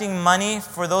collecting money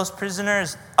for those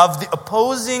prisoners of the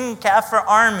opposing Kafir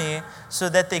army so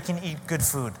that they can eat good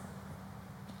food.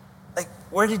 Like,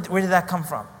 where did that come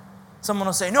from? Someone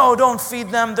will say, no, don't feed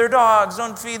them, they're dogs,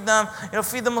 don't feed them,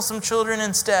 feed the Muslim children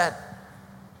instead.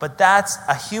 But that's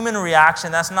a human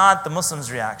reaction, that's not the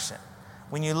Muslims' reaction.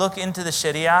 When you look into the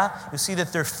Sharia, you see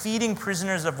that they're feeding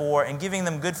prisoners of war and giving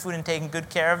them good food and taking good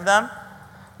care of them.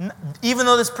 Even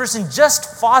though this person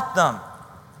just fought them.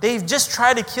 They've just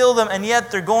tried to kill them, and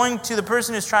yet they're going to the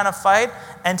person who's trying to fight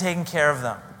and taking care of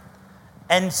them.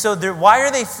 And so why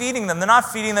are they feeding them? They're not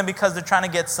feeding them because they're trying to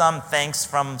get some thanks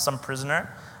from some prisoner.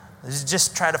 They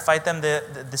just try to fight them.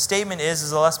 The statement is,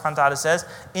 as Allah subhanahu wa ta'ala says,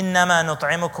 إِنَّمَا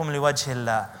نُطْعِمُكُمْ لِوَجْهِ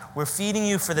اللَّهِ. We're feeding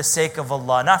you for the sake of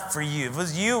Allah, not for you. If it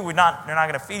was you, we're not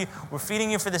going to feed you. We're feeding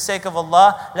you for the sake of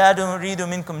Allah. لَا نُرِيدُ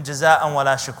مِنْكُمْ جَزَاءً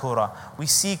وَلَا شُكُورًا. We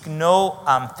seek no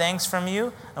thanks from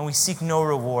you, and we seek no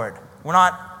reward. We're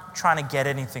not trying to get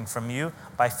anything from you.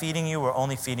 By feeding you, we're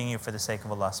only feeding you for the sake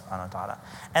of Allah subhanahu wa ta'ala.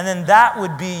 And then that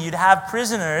would be, you'd have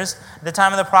prisoners at the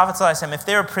time of the Prophet ﷺ. If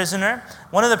they were a prisoner,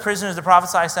 one of the prisoners, the Prophet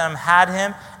ﷺ had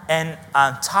him and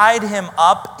tied him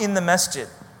up in the masjid.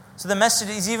 So the masjid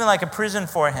is even like a prison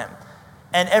for him.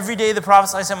 And every day the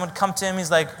Prophet ﷺ would come to him,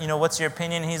 he's like, what's your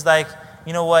opinion? He's like,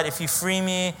 you know what, if you free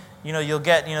me, you'll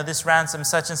get, this ransom,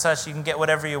 such and such, you can get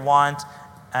whatever you want.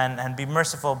 And be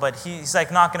merciful, but he's like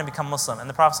not going to become Muslim. And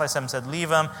the Prophet ﷺ said,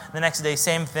 leave him. The next day,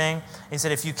 same thing. He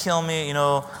said, if you kill me,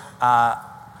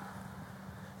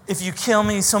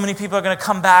 so many people are going to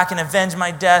come back and avenge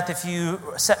my death. If you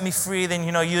set me free, then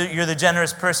you're the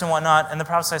generous person, whatnot. And the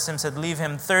Prophet ﷺ said, leave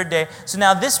him. Third day. So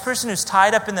now this person who's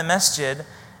tied up in the masjid,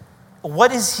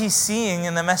 what is he seeing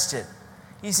in the masjid?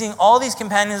 He's seeing all these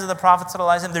companions of the Prophet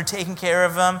ﷺ. They're taking care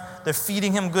of him. They're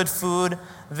feeding him good food.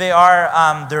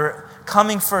 They're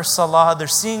coming for salah.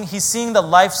 He's seeing the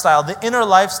lifestyle, the inner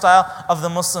lifestyle of the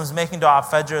Muslims making dua,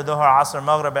 Fajr, Dhuhr, Asr,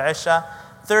 Maghrib, Isha.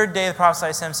 Third day, the Prophet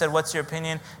ﷺ said, what's your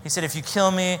opinion? He said, if you kill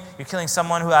me, you're killing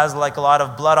someone who has like a lot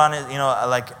of blood on it,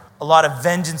 like a lot of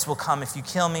vengeance will come. If you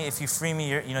kill me, if you free me,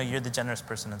 you're the generous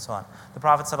person, and so on. The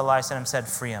Prophet ﷺ said,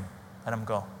 free him, let him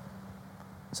go.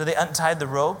 So they untied the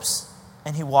ropes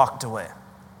and he walked away.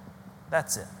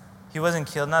 That's it. He wasn't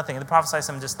killed, nothing. The Prophet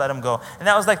ﷺ just let him go. And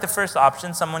that was like the first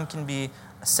option. Someone can be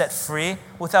set free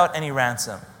without any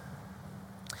ransom.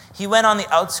 He went on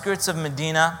the outskirts of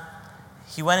Medina.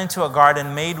 He went into a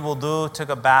garden, made wudu, took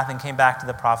a bath, and came back to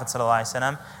the Prophet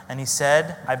ﷺ. And he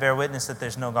said, I bear witness that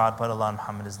there's no God but Allah, and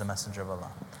Muhammad is the messenger of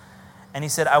Allah. And he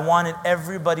said, I wanted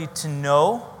everybody to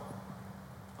know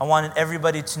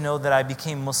that I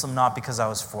became Muslim not because I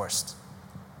was forced.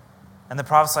 And the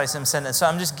Prophet ﷺ said, so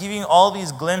I'm just giving all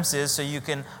these glimpses so you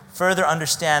can further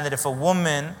understand that if a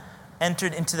woman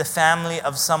entered into the family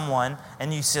of someone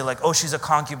and you say like, oh, she's a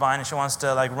concubine and she wants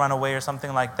to like run away or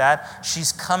something like that,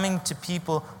 she's coming to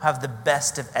people who have the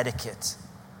best of etiquette.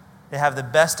 They have the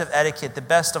best of etiquette, the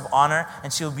best of honor,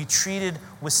 and she will be treated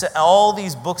with all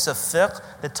these books of fiqh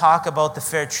that talk about the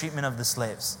fair treatment of the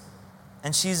slaves.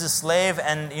 And she's a slave,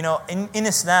 and in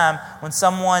Islam, when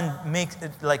someone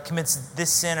commits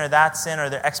this sin or that sin, or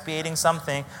they're expiating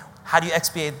something, how do you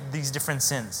expiate these different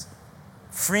sins?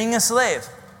 freeing a slave.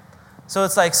 So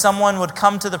it's like someone would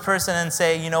come to the person and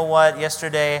say, you know what,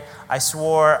 yesterday I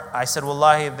swore, I said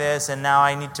wallahi this, and now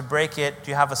I need to break it.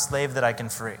 Do you have a slave that I can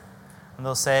free? And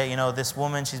they'll say, this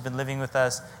woman, she's been living with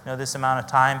us, this amount of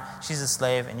time, she's a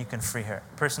slave and you can free her.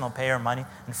 The person will pay her money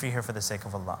and free her for the sake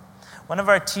of Allah. One of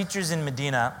our teachers in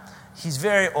Medina, he's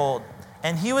very old,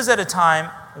 and he was at a time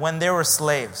when there were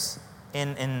slaves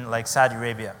in like Saudi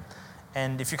Arabia.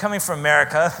 And if you're coming from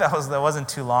America, that wasn't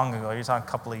too long ago. You're talking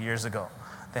a couple of years ago.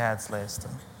 They had slaves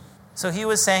still. So he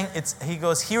was saying,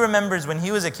 he remembers when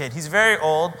he was a kid. He's very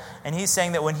old, and he's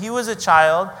saying that when he was a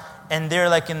child, and they're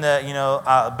like in the,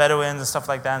 Bedouins and stuff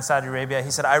like that in Saudi Arabia,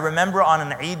 he said, I remember on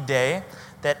an Eid day,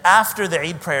 that after the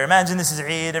Eid prayer, imagine this is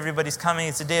Eid, everybody's coming,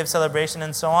 it's a day of celebration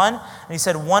and so on. And he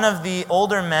said one of the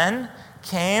older men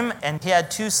came and he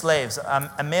had two slaves,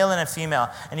 a male and a female.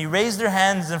 And he raised their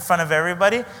hands in front of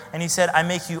everybody, and he said, I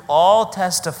make you all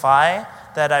testify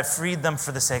that I freed them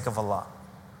for the sake of Allah.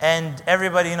 And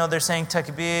everybody, they're saying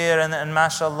takbir and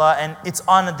mashallah. And it's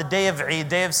on the day of Eid,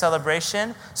 day of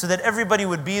celebration, so that everybody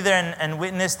would be there and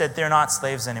witness that they're not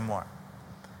slaves anymore.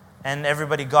 And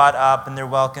everybody got up and they're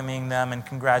welcoming them and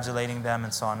congratulating them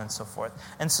and so on and so forth.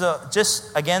 And so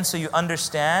just again, so you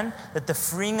understand that the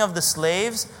freeing of the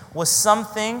slaves was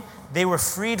something, they were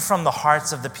freed from the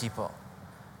hearts of the people.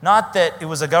 Not that it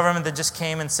was a government that just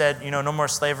came and said, no more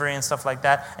slavery and stuff like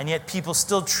that. And yet people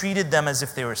still treated them as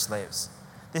if they were slaves.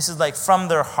 This is like from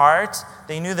their heart,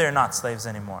 they knew they're not slaves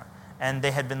anymore. And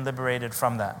they had been liberated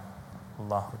from that.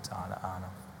 Allahu ta'ala a'lam.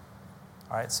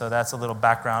 All right, so that's a little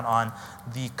background on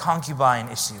the concubine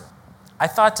issue. I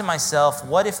thought to myself,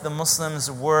 what if the Muslims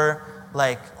were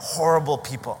like horrible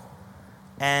people?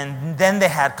 And then they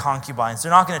had concubines.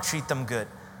 They're not going to treat them good.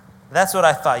 That's what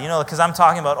I thought, because I'm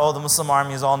talking about, the Muslim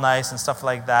army is all nice and stuff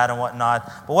like that and whatnot.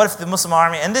 But what if the Muslim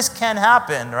army, and this can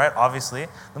happen, right? Obviously,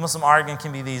 the Muslim army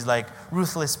can be these like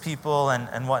ruthless people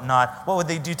and whatnot. What would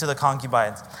they do to the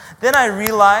concubines? Then I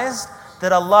realized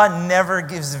that Allah never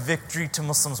gives victory to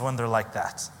Muslims when they're like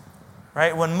that,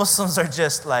 right? When Muslims are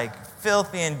just like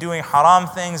filthy and doing haram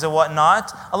things and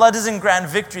whatnot, Allah doesn't grant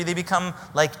victory. They become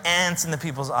like ants in the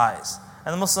people's eyes.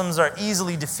 And the Muslims are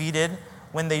easily defeated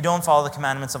when they don't follow the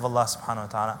commandments of Allah subhanahu wa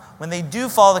ta'ala. When they do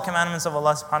follow the commandments of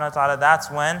Allah subhanahu wa ta'ala, that's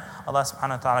when Allah subhanahu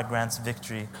wa ta'ala grants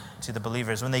victory to the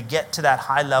believers. When they get to that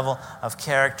high level of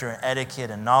character and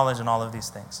etiquette and knowledge and all of these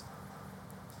things.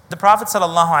 The Prophet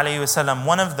ﷺ,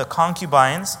 one of the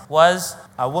concubines was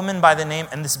a woman by the name,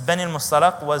 and this Ben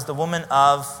al-Mustalaq was the woman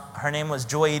of, her name was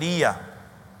Juwayriyah.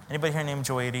 Anybody here named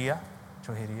Juwayriyah?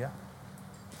 Juwayriyah?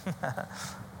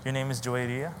 Your name is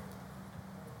Juwayriyah?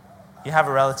 You have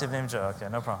a relative named Joe? Okay,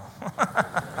 no problem.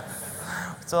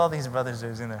 So all these brothers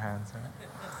raising their hands.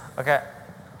 Right? Okay.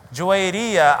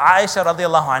 Juwayriyah, Aisha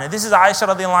radiallahu anha. This is Aisha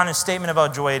radiallahu anha's statement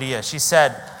about Juwayriyah. She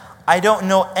said, I don't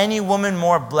know any woman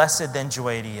more blessed than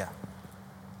Juwayriyah.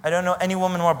 I don't know any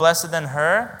woman more blessed than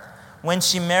her. When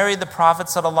she married the Prophet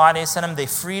ﷺ, they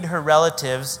freed her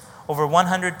relatives, over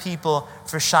 100 people,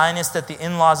 for shyness that the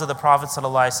in-laws of the Prophet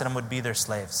ﷺ would be their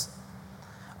slaves.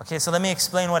 Okay, so let me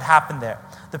explain what happened there.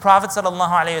 The Prophet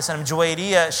ﷺ,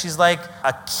 Juwayriyah, she's like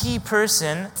a key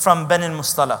person from Ben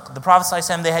al-Mustalaq. The Prophet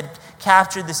ﷺ, they had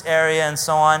captured this area and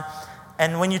so on.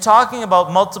 And when you're talking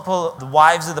about multiple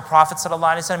wives of the Prophet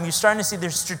ﷺ, you're starting to see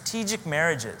there's strategic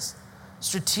marriages.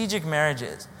 Strategic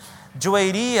marriages.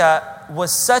 Juwayriyah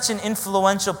was such an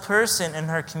influential person in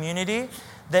her community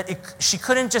that she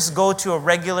couldn't just go to a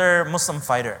regular Muslim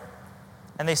fighter.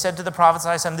 And they said to the Prophet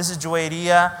ﷺ, this is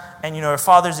Juwayriyah, and her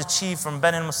father's a chief from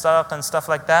Ben al-Mustalaq and stuff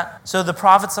like that. So the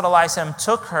Prophet ﷺ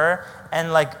took her,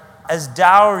 and like as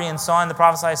dowry and so on, the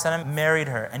Prophet ﷺ married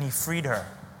her and he freed her.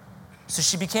 So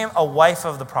she became a wife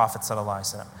of the Prophet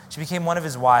ﷺ. She became one of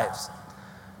his wives.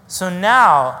 So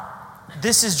now,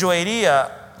 this is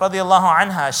Juwayriyah radiallahu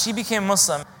anha. She became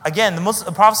Muslim. Again, the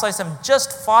Prophet ﷺ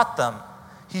just fought them.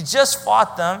 He just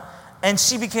fought them, and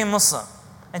she became Muslim.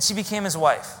 And she became his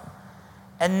wife.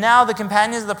 And now the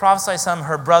companions of the Prophet ﷺ,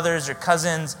 her brothers, her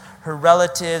cousins, her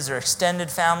relatives, her extended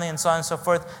family, and so on and so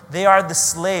forth, they are the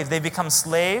slaves. They become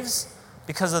slaves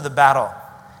because of the battle.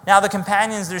 Now the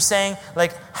companions, they're saying,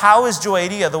 like, how is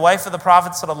Juwayriyah, the wife of the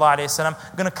Prophet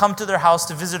ﷺ, going to come to their house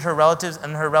to visit her relatives,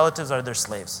 and her relatives are their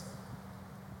slaves?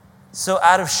 So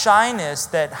out of shyness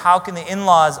that how can the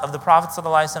in-laws of the Prophet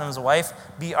ﷺ's wife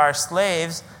be our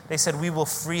slaves, they said, we will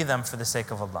free them for the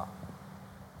sake of Allah,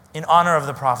 in honor of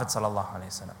the Prophet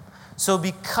ﷺ. So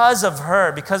because of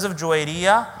her, because of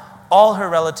Juwayriyah, all her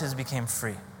relatives became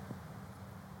free.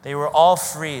 They were all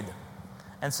freed.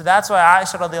 And so that's why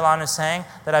Aisha radiallahu anha is saying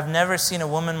that I've never seen a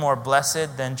woman more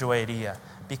blessed than Juwayriyah.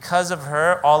 Because of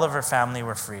her, all of her family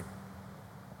were freed.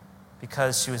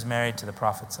 because she was married to the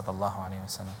Prophet sallallahu alaihi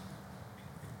wasallam.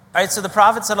 Alright, so the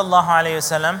Prophet sallallahu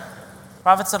alaihi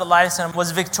wasallam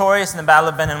was victorious in the Battle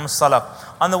of Ben al-Mustalaq.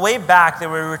 On the way back, they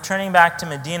were returning back to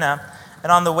Medina,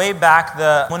 and on the way back,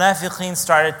 the munafiqeen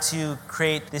started to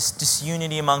create this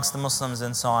disunity amongst the Muslims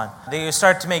and so on. They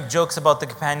started to make jokes about the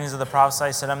companions of the Prophet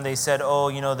ﷺ. They said,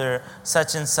 they're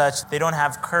such and such. They don't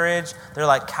have courage. They're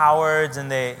like cowards,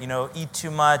 and they, eat too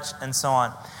much and so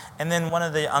on. And then one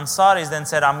of the Ansaris then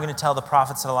said, I'm going to tell the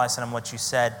Prophet ﷺ what you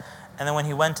said. And then when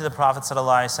he went to the Prophet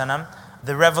ﷺ,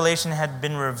 the revelation had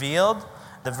been revealed.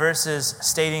 The verses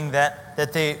stating that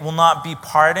they will not be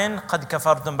pardoned, قَدْ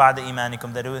كَفَرْتُمْ بَعْدَ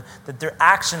إِيمَانِكُمْ, that their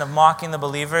action of mocking the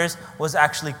believers was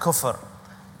actually kufr.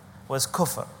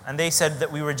 And they said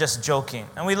that we were just joking.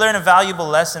 And we learn a valuable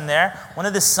lesson there. One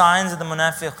of the signs of the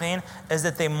munafiqeen is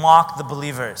that they mock the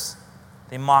believers.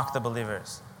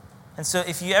 And so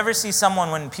if you ever see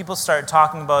someone, when people start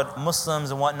talking about Muslims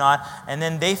and whatnot, and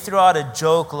then they throw out a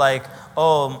joke like,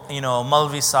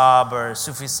 Malvi Saab or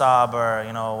Sufi Saab or,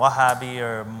 Wahhabi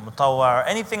or Mutawwa or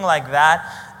anything like that,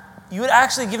 you would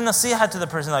actually give nasiha to the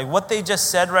person. Like what they just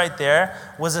said right there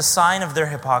was a sign of their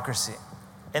hypocrisy.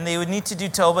 And they would need to do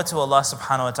tawbah to Allah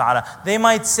subhanahu wa ta'ala. They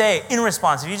might say, in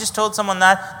response, if you just told someone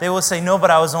that, they will say, no,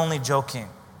 but I was only joking.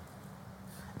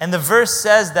 And the verse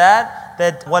says that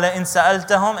وَلَئِن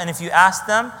سَأَلْتَهُمْ, and if you ask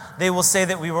them, they will say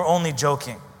that we were only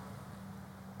joking.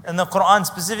 And the Quran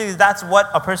specifically, that's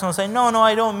what a person will say, no,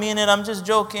 I don't mean it, I'm just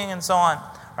joking, and so on.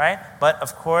 Right? But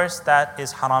of course, that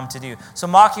is haram to do. So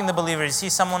mocking the believers, you see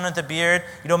someone with a beard,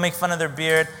 you don't make fun of their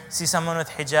beard. You see someone with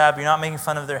hijab, you're not making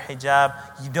fun of their hijab.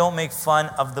 You don't make fun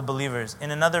of the believers.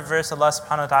 In another verse, Allah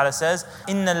subhanahu wa ta'ala says,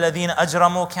 إِنَّ الَّذِينَ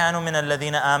أَجْرَمُوا كَانُوا مِنَ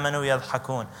الَّذِينَ آمَنُوا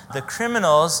يَضْحَكُونَ. The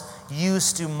criminals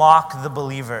used to mock the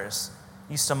believers.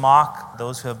 Used to mock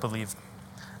those who have believed.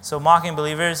 So mocking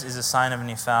believers is a sign of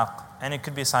nifaq. And it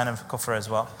could be a sign of kufr as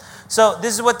well. So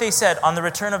this is what they said on the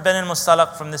return of Ben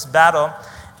al-Mustalaq from this battle.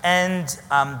 And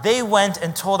they went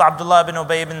and told Abdullah ibn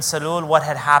Ubay ibn Salul what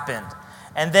had happened.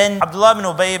 And then Abdullah ibn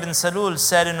Ubay ibn Salul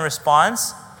said in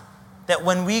response that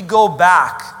when we go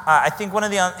back, I think one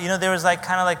of the, there was like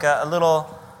kind of like a little,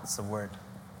 what's the word?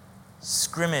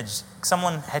 Scrimmage.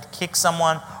 Someone had kicked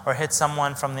someone or hit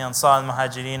someone from the Ansar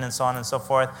al-Muhajirin and so on and so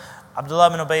forth.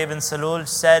 Abdullah ibn Ubay ibn Salul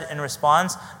said in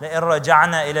response, لَإِن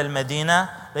رَجَعْنَا إِلَى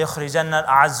الْمَدِينَةِ لَيُخْرِجَنَّ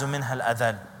الْأَعَزُّ مِنْهَا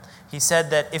الْأَذَلُ. He said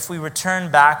that if we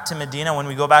return back to Medina, when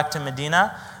we go back to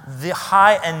Medina, the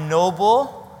high and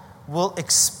noble will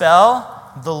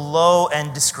expel the low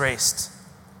and disgraced.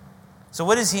 So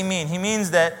what does he mean? He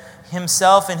means that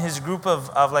himself and his group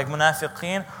of like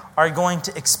munafiqeen are going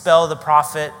to expel the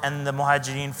Prophet and the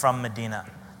Muhajirin from Medina.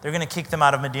 They're going to kick them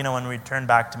out of Medina when we return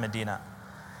back to Medina.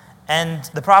 And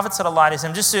the Prophet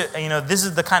ﷺ, just to, this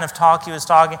is the kind of talk he was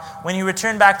talking. When he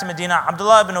returned back to Medina,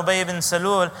 Abdullah ibn Ubay ibn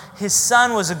Salul, his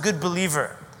son was a good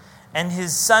believer. And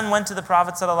his son went to the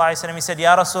Prophet ﷺ. He said,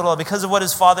 Ya Rasulullah, because of what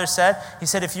his father said, he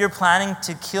said, if you're planning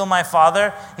to kill my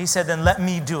father, he said, then let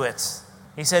me do it.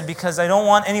 He said, because I don't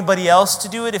want anybody else to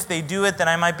do it. If they do it, then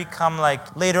I might become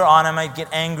like, later on, I might get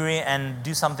angry and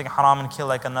do something haram and kill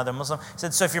like another Muslim. He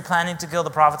said, so if you're planning to kill the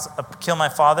Prophet, kill my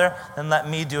father, then let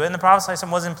me do it. And the Prophet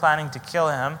ﷺ wasn't planning to kill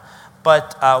him.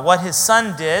 But what his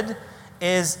son did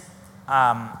is,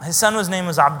 his son's name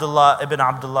was Abdullah ibn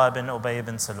Ubay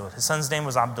ibn Salul. His son's name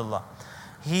was Abdullah.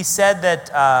 He said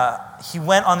that he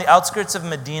went on the outskirts of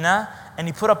Medina and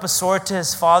he put up a sword to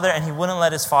his father and he wouldn't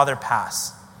let his father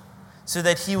pass, so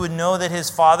that he would know that his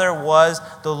father was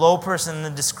the low person and the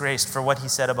disgraced for what he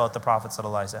said about the Prophet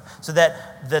ﷺ. So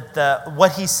that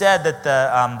what he said, that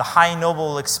the high and noble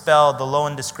will expel the low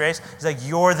and disgraced, he's like,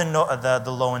 you're the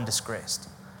low and disgraced.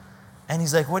 And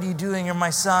he's like, what are you doing? You're my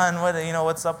son.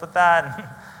 What's up with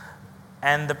that?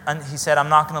 And he said, I'm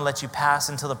not going to let you pass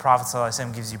until the Prophet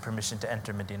ﷺ gives you permission to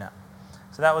enter Medina.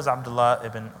 So that was Abdullah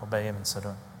ibn Ubay ibn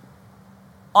Salul.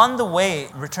 On the way,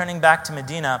 returning back to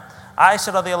Medina,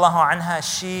 Aisha radiallahu anha,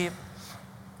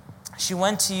 she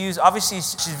went to use, obviously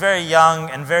she's very young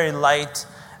and very light,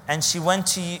 and she went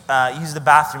to use the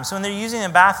bathroom. So when they're using the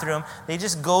bathroom, they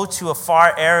just go to a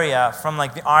far area from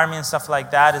like the army and stuff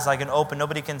like that. It's like an open,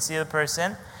 nobody can see the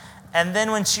person. And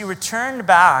then when she returned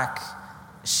back,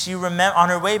 on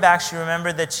her way back, she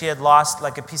remembered that she had lost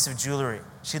like a piece of jewelry.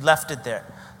 She'd left it there.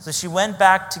 So she went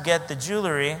back to get the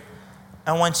jewelry.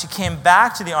 And when she came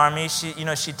back to the army,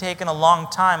 she'd taken a long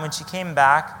time. When she came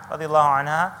back, radiallahu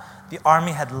anha, the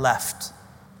army had left.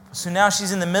 So now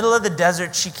she's in the middle of the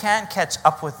desert. She can't catch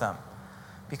up with them.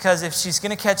 Because if she's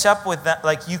going to catch up with them,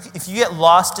 if you get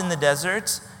lost in the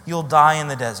desert, you'll die in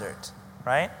the desert,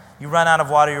 right? You run out of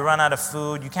water, you run out of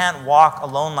food. You can't walk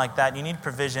alone like that. You need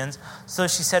provisions. So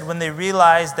she said when they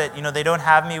realize that, they don't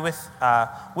have me with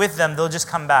them, they'll just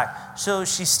come back. So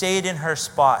she stayed in her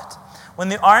spot. When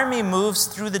the army moves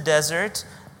through the desert,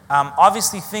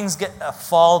 obviously things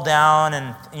fall down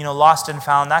and, lost and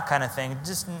found, that kind of thing.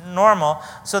 Just normal.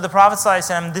 So the Prophet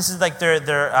ﷺ, this is like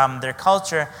their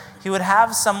culture. He would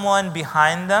have someone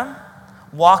behind them,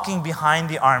 walking behind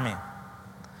the army.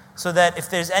 So that if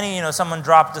there's any, someone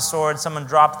dropped the sword, someone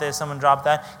dropped this, someone dropped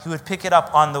that, he would pick it up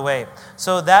on the way.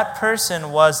 So that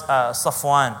person was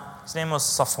Safwan. His name was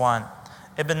Safwan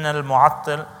ibn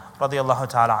al-Mu'attal radiyallahu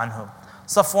ta'ala anhu.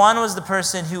 Safwan was the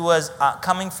person who was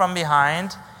coming from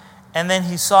behind, and then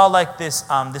he saw like this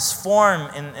form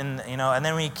and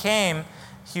then when he came,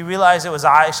 he realized it was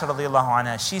Aisha radiyallahu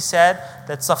anha. She said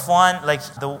that Safwan, like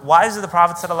the wives of the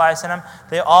Prophet sallallahu alaihi wasallam,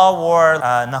 they all wore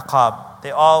naqab. They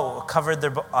all covered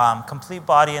their complete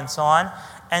body and so on.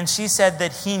 And she said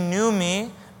that he knew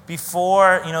me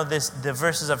before the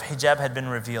verses of hijab had been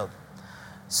revealed.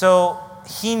 So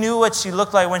he knew what she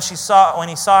looked like when he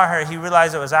saw her. He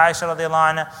realized it was Aisha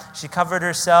radiallahu anha. She covered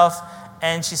herself,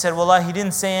 and she said, "Wallah, he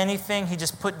didn't say anything. He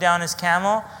just put down his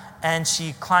camel." And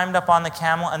she climbed up on the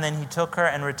camel, and then he took her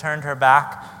and returned her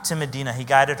back to Medina. He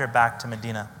guided her back to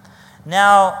Medina.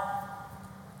 Now,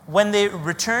 when they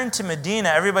returned to Medina,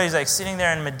 everybody's like sitting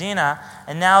there in Medina,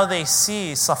 and now they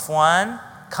see Safwan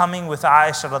coming with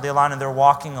Aisha radiallahu anha, and they're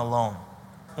walking alone.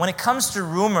 When it comes to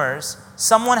rumors,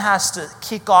 someone has to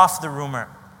kick off the rumor.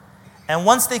 And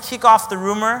once they kick off the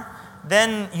rumor,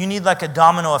 then you need like a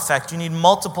domino effect. You need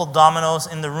multiple dominoes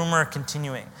in the rumor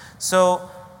continuing. So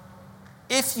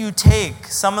if you take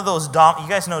some of those, you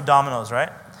guys know dominoes, right?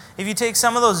 If you take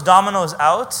some of those dominoes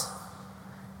out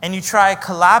and you try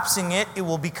collapsing it, it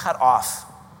will be cut off,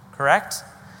 correct?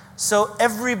 So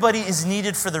everybody is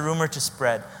needed for the rumor to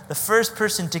spread. The first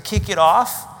person to kick it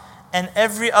off and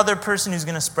every other person who's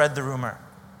going to spread the rumor.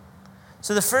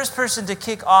 So the first person to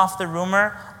kick off the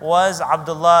rumor was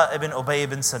Abdullah ibn Ubay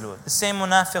ibn Salul. The same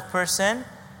munafiq person,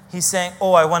 he's saying,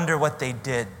 "Oh, I wonder what they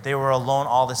did. They were alone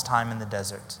all this time in the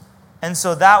desert." And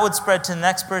so that would spread to the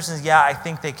next person. Yeah, I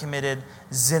think they committed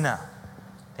zina.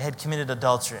 They had committed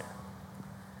adultery.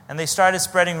 And they started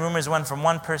spreading rumors, went from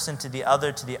one person to the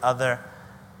other,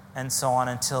 and so on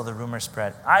until the rumor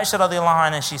spread. Aisha radiallahu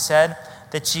anha, she said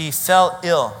that she fell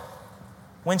ill.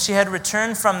 When she had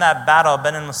returned from that battle,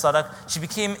 Ben al-Mustadaq, she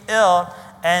became ill,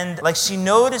 and like she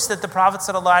noticed that the Prophet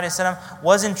ﷺ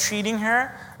wasn't treating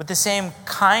her with the same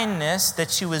kindness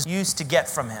that she was used to get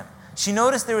from him. She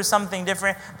noticed there was something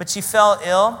different, but she fell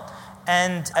ill,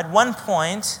 and at one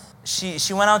point,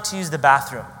 she went out to use the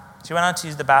bathroom. She went out to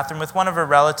use the bathroom with one of her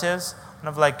relatives, one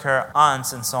of like her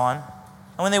aunts and so on.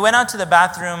 And when they went out to the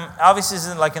bathroom, obviously this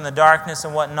is like in the darkness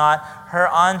and whatnot, her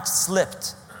aunt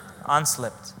slipped.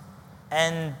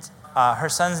 And her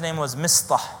son's name was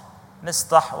Mistah.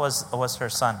 Mistah was her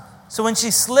son. So when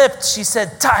she slipped, she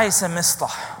said, "Ta'isa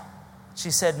Mistah." She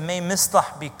said, "May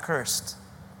Mistah be cursed."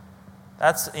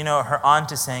 That's, her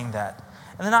aunt is saying that.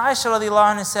 And then Aisha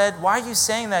radiallahu anha said, "Why are you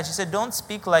saying that?" She said, "Don't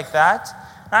speak like that."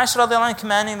 And Aisha radiallahu anha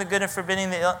commanding the good and forbidding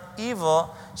the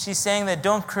evil, she's saying that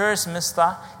don't curse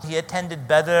Mistah. He attended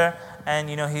Badr and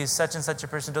he's such and such a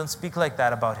person. Don't speak like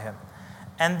that about him.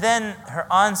 And then her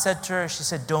aunt said to her, she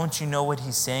said, "Don't you know what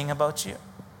he's saying about you?"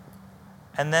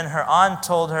 And then her aunt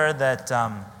told her that,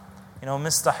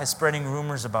 Mistah is spreading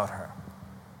rumors about her,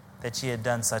 that she had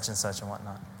done such and such and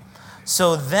whatnot.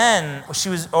 So then she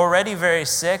was already very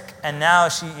sick, and now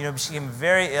she became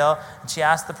very ill, and she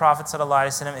asked the Prophet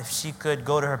ﷺ if she could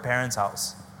go to her parents'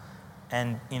 house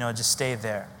and just stay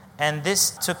there. And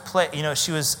this took place.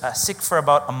 She was sick for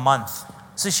about a month.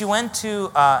 So she went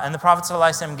to, and the Prophet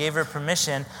ﷺ gave her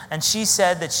permission, and she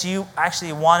said that she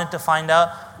actually wanted to find out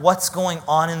what's going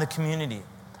on in the community,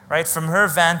 right? From her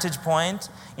vantage point,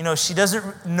 she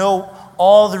doesn't know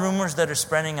all the rumors that are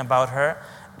spreading about her.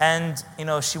 And,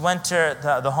 she went to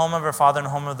the home of her father and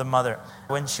the home of the mother.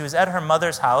 When she was at her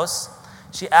mother's house,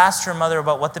 she asked her mother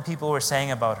about what the people were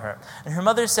saying about her. And her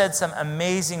mother said some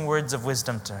amazing words of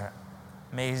wisdom to her.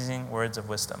 Amazing words of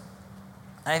wisdom.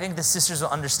 And I think the sisters will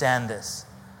understand this.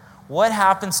 What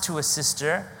happens to a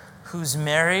sister who's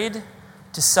married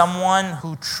to someone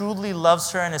who truly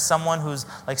loves her and is someone who's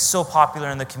like so popular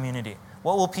in the community?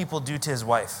 What will people do to his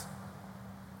wife?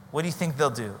 What do you think they'll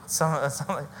do?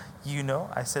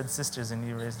 I said sisters and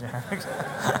you raised your hand.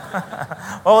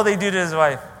 What will they do to his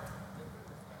wife?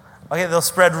 Okay, they'll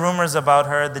spread rumors about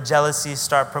her, the jealousy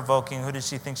start provoking, who does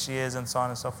she think she is, and so on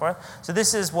and so forth. So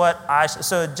this is what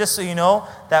so just so you know,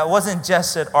 that wasn't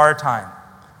just at our time.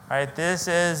 All right, this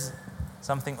is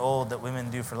something old that women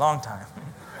do for a long time.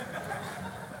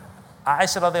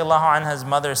 Aisha radiallahu anha's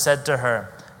mother said to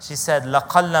her, she said,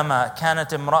 لَقَلَّمَا كَانَتْ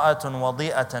امْرَأَةٌ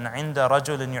وَضِيئَةً عِنْدَ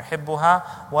رَجُلٍ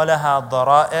يُحِبُّهَا وَلَهَا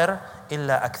ضَرَائِرْ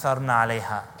إِلَّا أَكْثَرْنَ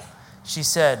عَلَيْهَا. She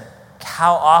said,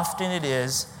 how often it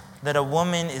is that a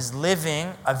woman is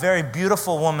living, a very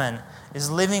beautiful woman,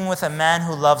 is living with a man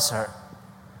who loves her.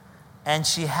 And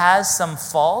she has some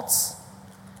faults,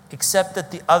 except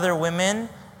that the other women,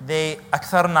 they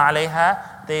أَكْثَرْنَ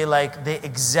عَلَيْهَا, they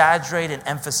exaggerate and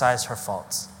emphasize her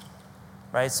faults.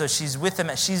 Right? So she's with him.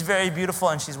 She's very beautiful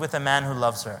and she's with a man who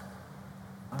loves her.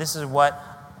 This is what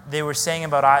they were saying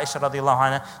about Aisha radiallahu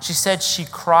anha. She said she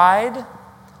cried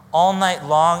all night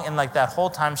long, and like that whole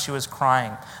time she was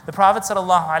crying. The Prophet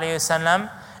sallallahu alaihi wasallam,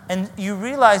 and you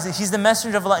realize that he's the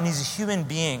messenger of Allah and he's a human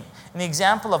being. In the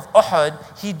example of Uhud,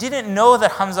 he didn't know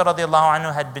that Hamza radiallahu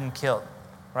anhu had been killed.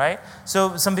 Right?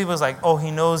 So some people is like, oh,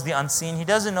 he knows the unseen. He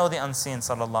doesn't know the unseen,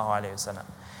 sallallahu alaihi wasallam.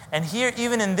 And here,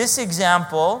 even in this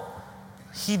example,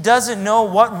 he doesn't know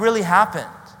what really happened,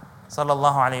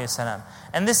 sallallahu alayhi wasallam.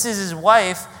 And this is his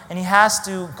wife, and he has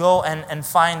to go and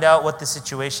find out what the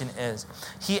situation is.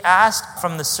 He asked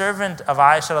from the servant of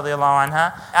Aisha radiallahu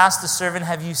anha, asked the servant,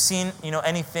 have you seen,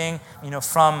 anything,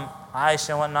 from Aisha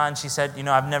and whatnot? And she said,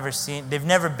 I've never seen, they've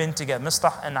never been together.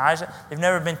 Mistah and Aisha, they've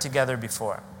never been together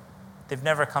before. They've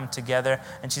never come together,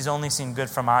 and she's only seen good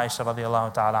from Aisha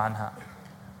radiallahu ta'ala anha.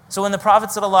 So when the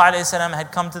Prophet sallallahu alayhi wasallam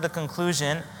had come to the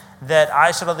conclusion that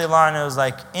Aisha radiallahu anha was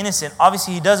innocent.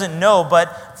 Obviously he doesn't know,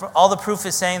 but for all the proof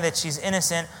is saying that she's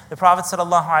innocent. The Prophet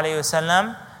sallallahu alayhi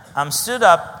wasallam stood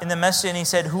up in the masjid and he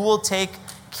said, who will take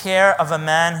care of a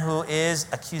man who is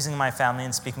accusing my family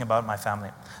and speaking about my family?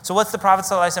 So what's the Prophet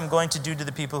sallallahu alayhi wasallam going to do to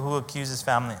the people who accuse his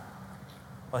family?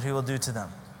 What he will do to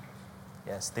them?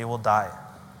 Yes, they will die.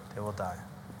 They will die.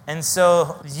 And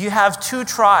so you have two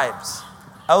tribes,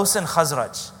 Aus and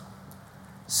Khazraj.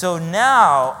 So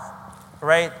now,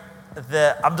 right,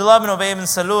 the Abdullah ibn Ubay ibn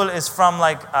Salul is from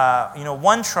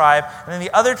one tribe, and then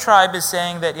the other tribe is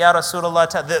saying that, Ya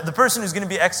Rasulullah, the person who's going to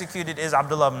be executed is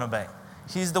Abdullah ibn Ubay.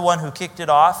 He's the one who kicked it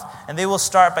off, and they will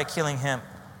start by killing him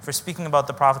for speaking about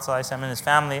the Prophet ﷺ and his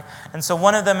family. And so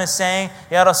one of them is saying,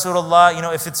 Ya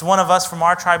Rasulullah, if it's one of us from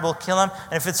our tribe, we'll kill him,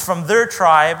 and if it's from their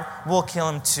tribe, we'll kill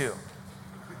him too.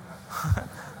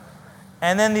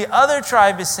 And then the other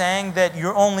tribe is saying that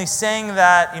you're only saying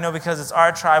that, because it's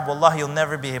our tribe, wallah, you'll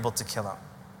never be able to kill him.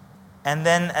 And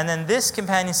then this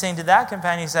companion is saying to that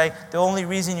companion, the only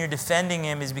reason you're defending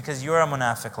him is because you're a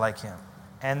munafiq like him.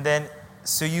 And then,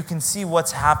 so you can see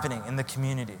what's happening in the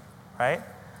community, right?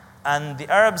 And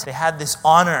the Arabs, they had this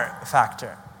honor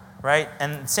factor, right?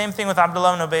 And same thing with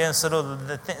Abdullah ibn Ubay and Salul.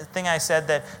 The thing I said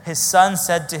that his son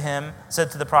said to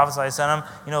the Prophet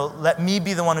ﷺ, let me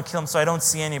be the one who kill him so I don't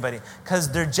see anybody.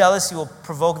 Because their jealousy will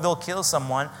provoke, they'll kill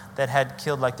someone that had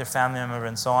killed their family member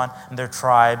and so on, and their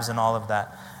tribes and all of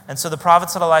that. And so the Prophet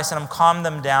ﷺ calmed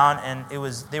them down, and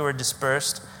they were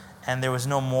dispersed, and there was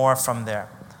no more from there.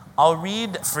 I'll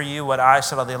read for you what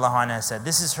Aisha radiallahu anha said.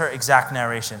 This is her exact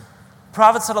narration.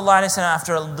 Prophet ﷺ,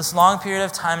 after this long period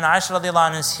of time, and Aisha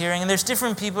radiallahu anha is hearing, and there's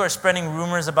different people who are spreading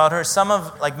rumors about her. Some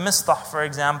of, Mistah, for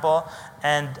example,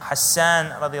 and Hassan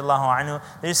radiallahu anhu,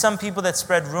 there's some people that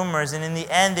spread rumors, and in the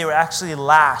end, they were actually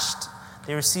lashed.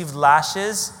 They received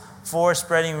lashes for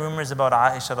spreading rumors about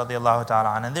Aisha radiallahu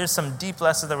ta'ala anha. And there's some deep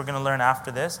lessons that we're going to learn after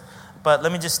this, but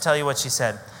let me just tell you what she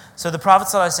said. So the Prophet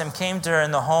ﷺ came to her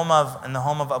in the home of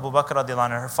Abu Bakr radiallahu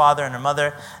anhu, her father and her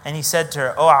mother, and he said to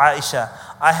her, "O Aisha,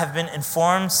 I have been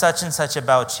informed such and such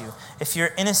about you. If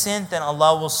you're innocent, then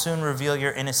Allah will soon reveal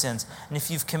your innocence. And if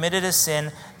you've committed a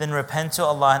sin, then repent to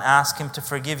Allah and ask Him to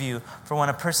forgive you. For when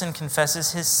a person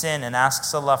confesses his sin and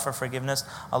asks Allah for forgiveness,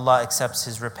 Allah accepts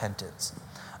his repentance."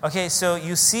 Okay, so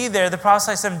you see there, the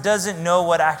Prophet ﷺ doesn't know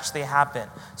what actually happened.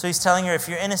 So he's telling her, if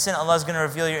you're innocent, Allah is going to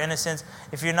reveal your innocence.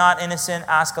 If you're not innocent,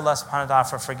 ask Allah subhanahu wa ta'ala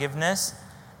for forgiveness,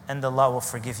 and Allah will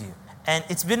forgive you. And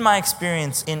it's been my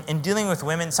experience in dealing with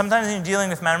women, sometimes in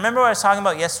dealing with men. Remember what I was talking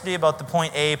about yesterday about the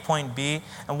point A, point B,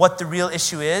 and what the real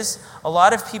issue is? A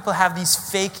lot of people have these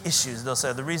fake issues. They'll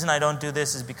say, the reason I don't do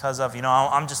this is because of,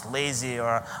 I'm just lazy,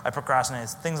 or I procrastinate,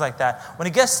 things like that. When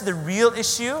it gets to the real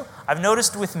issue, I've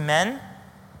noticed with men,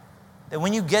 that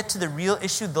when you get to the real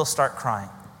issue, they'll start crying.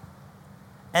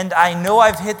 And I know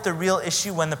I've hit the real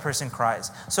issue when the person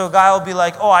cries. So a guy will be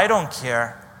like, oh, I don't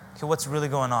care. Okay, what's really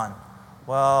going on?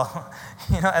 Well,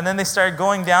 and then they start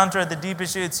going down to the deep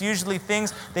issue. It's usually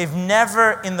things they've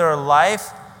never in their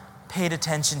life paid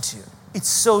attention to. It's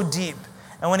so deep.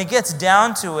 And when it gets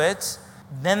down to it,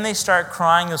 then they start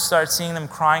crying. You'll start seeing them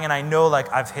crying, and I know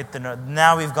I've hit the note.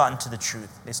 Now we've gotten to the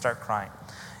truth. They start crying.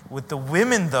 With the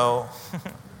women, though,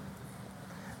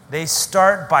 they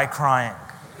start by crying.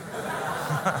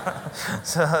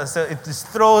 So it just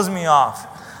throws me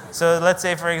off. So let's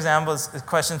say, for example, it's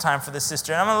question time for the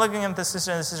sister. And I'm looking at the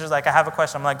sister, and the sister's like, I have a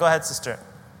question. I'm like, go ahead, sister.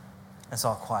 It's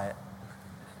all quiet.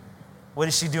 What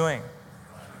is she doing?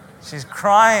 She's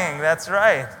crying. That's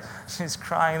right. She's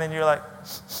crying. And then you're like...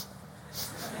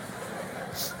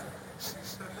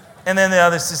 And then the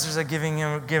other sisters are giving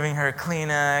her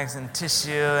Kleenex and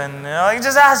tissue, and like,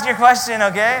 just ask your question,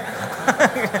 okay?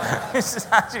 Just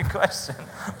ask your question.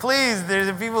 Please,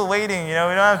 there's people waiting, we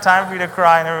don't have time for you to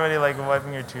cry, and everybody like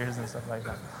wiping your tears and stuff like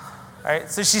that. All right,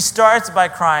 so she starts by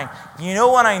crying. You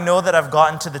know when I know that I've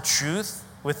gotten to the truth,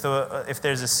 if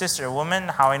there's a sister, a woman,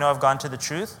 how I know I've gotten to the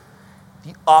truth?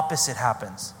 The opposite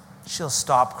happens. She'll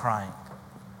stop crying.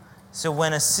 So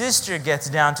when a sister gets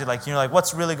down to like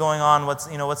what's really going on, what's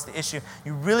the issue,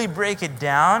 you really break it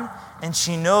down, and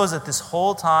she knows that this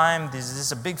whole time this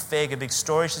is a big fake, a big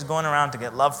story she's going around to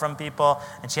get love from people,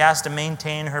 and she has to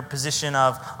maintain her position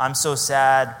of, I'm so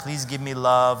sad, please give me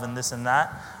love, and this and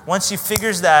that. Once she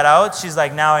figures that out, she's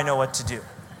like, now I know what to do.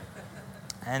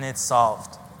 And it's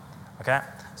solved. Okay?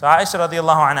 So Aisha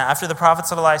radiallahu anha, after the Prophet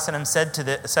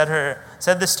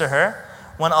said this to her,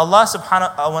 when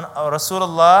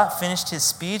Rasulullah finished his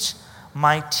speech,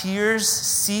 my tears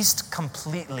ceased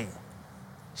completely.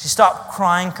 She stopped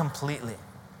crying completely.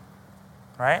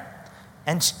 Right?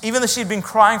 And even though she'd been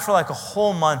crying for like a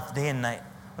whole month, day and night,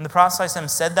 when the Prophet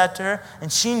said that to her,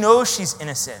 and she knows she's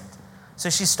innocent,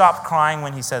 so she stopped crying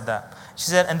when he said that.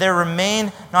 She said, and there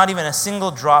remained not even a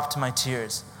single drop to my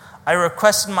tears. I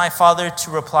requested my father to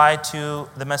reply to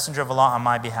the Messenger of Allah on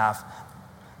my behalf.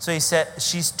 So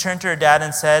she turned to her dad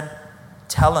and said,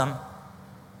 tell him.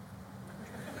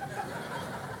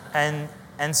 And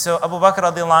so Abu Bakr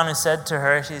radiallahu anhu said to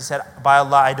her, she said, by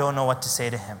Allah, I don't know what to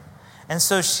say to him. And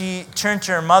so she turned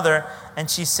to her mother and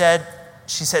she said,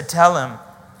 tell him.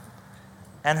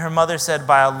 And her mother said,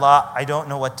 by Allah, I don't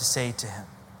know what to say to him,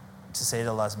 to say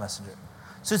to Allah's Messenger.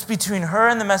 So it's between her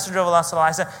and the Messenger of Allah sallallahu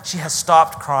alaihi wasallam, she has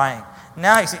stopped crying.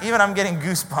 Now, you see, even I'm getting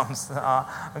goosebumps.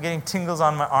 I'm getting tingles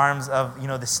on my arms of,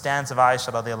 the stance of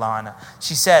Aisha radiallahu anha.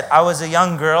 She said, I was a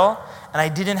young girl and I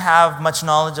didn't have much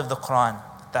knowledge of the Quran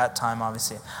at that time,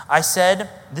 obviously. I said,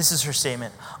 this is her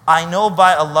statement, I know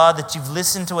by Allah that you've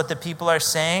listened to what the people are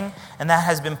saying and that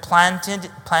has been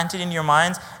planted in your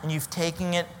minds and you've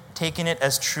taken it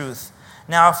as truth.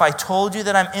 Now, if I told you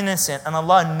that I'm innocent and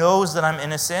Allah knows that I'm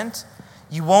innocent,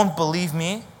 you won't believe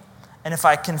me. And if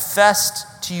I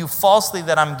confessed to you falsely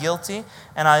that I'm guilty,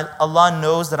 and Allah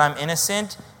knows that I'm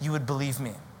innocent, you would believe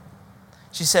me.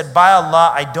 She said, by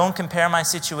Allah, I don't compare my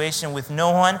situation with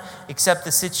no one except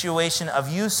the situation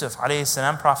of Yusuf, alayhi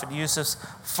salam, Prophet Yusuf's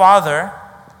father,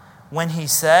 when he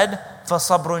said,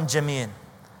 فَصَبْرٌ جَمِيلٌ.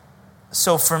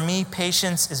 So for me,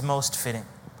 patience is most fitting.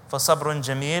 فَصَبْرٌ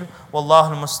جَمِيلٌ وَاللَّهُ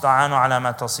الْمُسْتَعَانُ عَلَى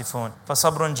مَا تَصِفُونَ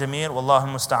فَصَبْرٌ جَمِيلٌ وَاللَّهُ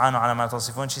الْمُسْتَعَانُ عَلَى مَا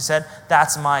تَصِفُونَ. She said,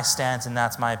 that's my stance and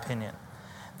that's my opinion.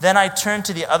 Then I turned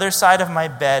to the other side of my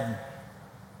bed,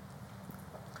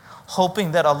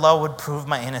 hoping that Allah would prove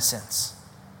my innocence.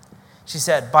 She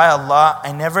said, by Allah,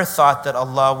 I never thought that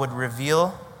Allah would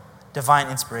reveal divine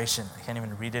inspiration. I can't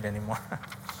even read it anymore.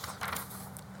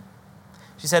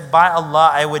 She said, by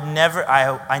Allah, I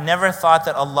never thought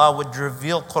that Allah would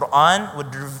reveal Quran,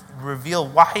 would reveal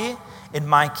wahi in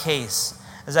my case,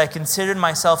 as I considered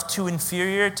myself too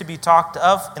inferior to be talked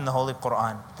of in the Holy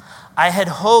Quran. I had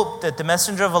hoped that the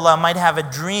Messenger of Allah might have a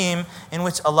dream in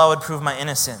which Allah would prove my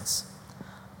innocence.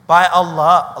 By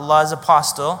Allah, Allah's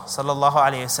apostle, sallallahu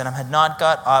alayhi wasallam, had not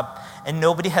got up and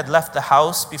nobody had left the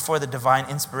house before the divine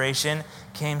inspiration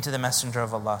came to the Messenger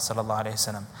of Allah, sallallahu alayhi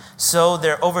wasallam. So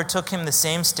there overtook him the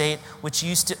same state which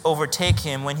used to overtake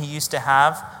him when he used to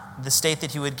have the state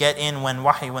that he would get in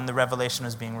when the revelation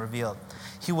was being revealed.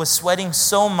 He was sweating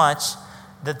so much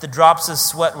that the drops of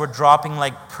sweat were dropping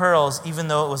like pearls, even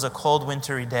though it was a cold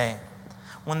wintry day.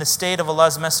 When the state of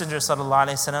Allah's Messenger, sallallahu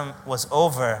alayhi wasallam, was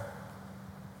over,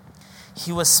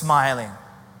 he was smiling.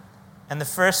 And the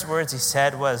first words he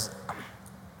said was,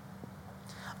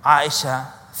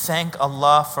 Aisha, thank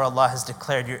Allah for Allah has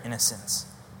declared your innocence.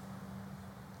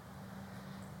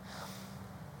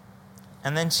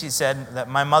 And then she said that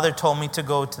my mother told me to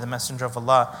go to the Messenger of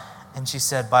Allah, and she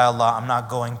said, by Allah, I'm not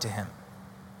going to him.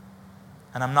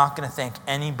 And I'm not going to thank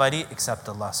anybody except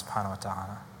Allah subhanahu wa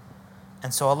ta'ala.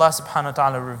 And so Allah subhanahu wa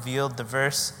ta'ala revealed the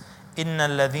verse, إِنَّ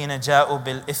الَّذِينَ جَاءُوا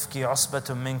بِالْإِفْكِ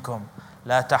عُصْبَةٌ مِّنْكُمْ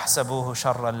لَا تَحْسَبُوهُ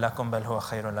شَرًّا لَكُمْ بَلْ هُوَ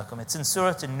خَيْرٌ لَكُمْ. It's in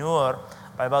Surah An-Nur,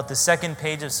 by about the second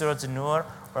page of Surah An-Nur,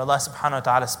 where Allah subhanahu wa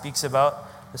ta'ala speaks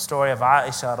about the story of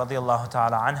Aisha radiallahu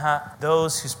ta'ala anha,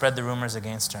 those who spread the rumors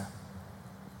against her.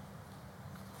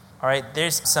 All right,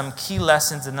 there's some key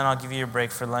lessons, and then I'll give you a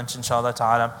break for lunch, inshallah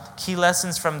ta'ala. Key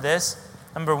lessons from this.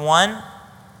 Number one,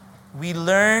 we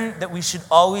learn that we should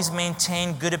always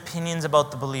maintain good opinions about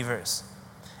the believers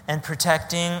and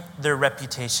protecting their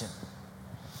reputation.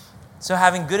 So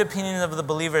having good opinions of the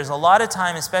believers, a lot of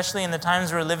time, especially in the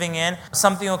times we're living in,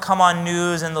 something will come on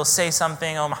news and they'll say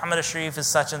something, oh, Muhammad al-Sharif is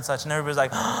such and such, and everybody's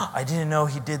like, oh, I didn't know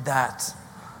he did that.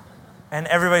 And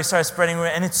everybody starts spreading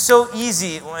rumors. And it's so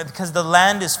easy because the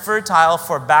land is fertile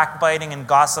for backbiting and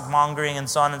gossip mongering and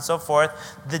so on and so forth.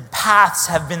 The paths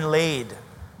have been laid.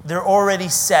 They're already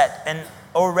set, and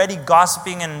already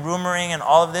gossiping and rumoring and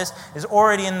all of this is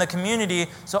already in the community.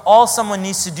 So all someone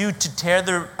needs to do to tear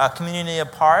the community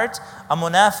apart, a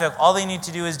munafiq, all they need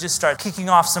to do is just start kicking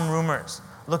off some rumors.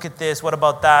 Look at this, what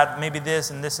about that, maybe this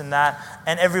and that.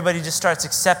 And everybody just starts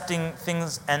accepting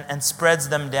things and spreads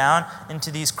them down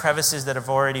into these crevices that have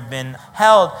already been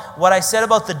held. What I said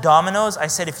about the dominoes, I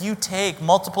said if you take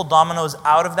multiple dominoes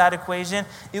out of that equation,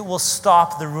 it will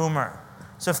stop the rumor.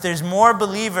 So if there's more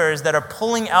believers that are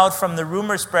pulling out from the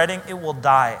rumor spreading, it will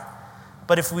die.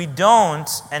 But if we don't,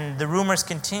 and the rumors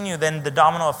continue, then the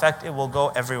domino effect, it will go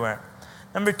everywhere.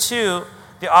 Number two,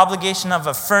 the obligation of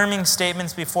affirming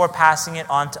statements before passing it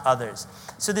on to others.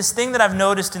 So this thing that I've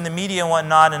noticed in the media and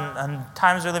whatnot, and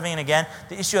times we're living in again,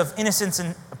 the issue of innocence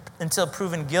until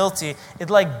proven guilty,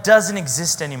 it like doesn't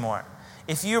exist anymore.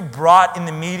 If you're brought in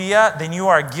the media, then you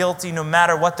are guilty no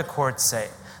matter what the courts say.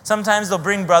 Sometimes they'll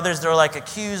bring brothers, they're like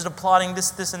accused of plotting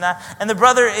this, and that, and the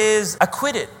brother is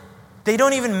acquitted. They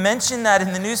don't even mention that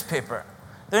in the newspaper.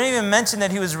 They don't even mention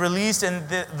that he was released and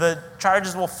the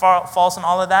charges were false and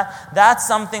all of that. That's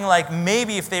something like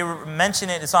maybe if they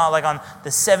mention it, it's not like on the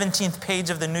 17th page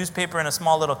of the newspaper in a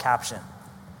small little caption.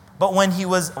 But when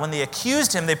they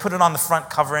accused him, they put it on the front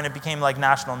cover and it became like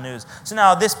national news. So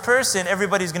now this person,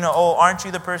 everybody's going to, oh, aren't you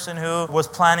the person who was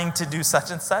planning to do such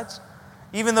and such?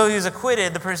 Even though he was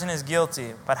acquitted, the person is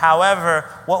guilty. But however,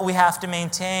 what we have to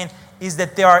maintain is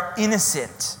that they are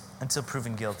innocent until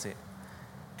proven guilty.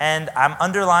 And I'm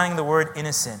underlining the word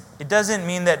innocent. It doesn't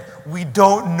mean that we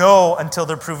don't know until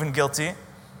they're proven guilty.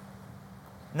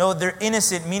 No, they're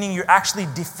innocent, meaning you're actually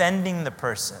defending the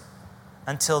person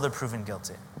until they're proven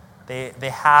guilty. They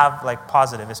have like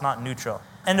positive, it's not neutral.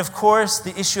 And of course,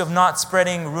 the issue of not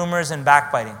spreading rumors and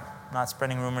backbiting.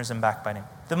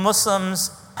 The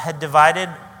Muslims had divided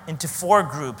into 4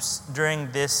 groups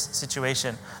during this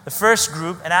situation. The first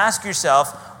group, and ask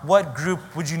yourself, what group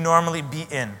would you normally be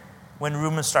in when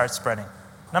rumors start spreading?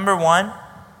 Number one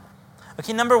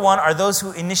are those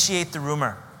who initiate the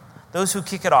rumor, those who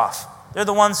kick it off. They're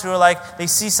the ones who are like, they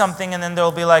see something and then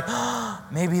they'll be like, oh,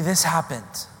 maybe this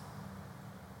happened.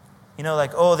 You know,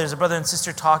 like, oh, there's a brother and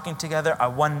sister talking together, I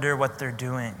wonder what they're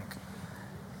doing.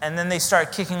 And then they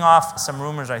start kicking off some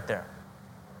rumors right there.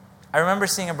 I remember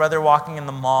seeing a brother walking in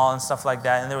the mall and stuff like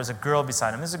that, and there was a girl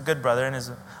beside him. This is a good brother, and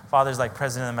his father's like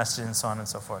president of the masjid and so on and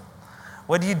so forth.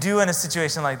 What do you do in a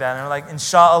situation like that? And they're like,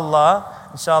 inshallah,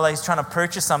 he's trying to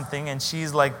purchase something, and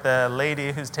she's like the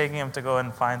lady who's taking him to go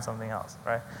and find something else,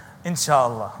 right?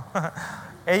 Inshallah.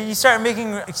 And you start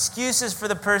making excuses for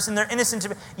the person. They're innocent.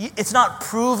 It's not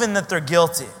proven that they're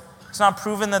guilty.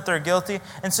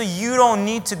 And so you don't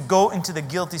need to go into the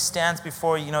guilty stance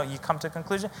before you come to a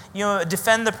conclusion.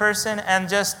 Defend the person and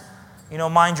just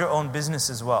mind your own business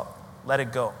as well. Let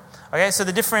it go. Okay, so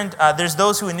there's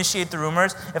those who initiate the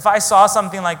rumors. If I saw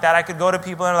something like that, I could go to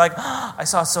people and like, I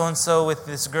saw so-and-so with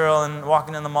this girl and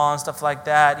walking in the mall and stuff like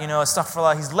that.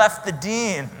 Astaghfirullah, he's left the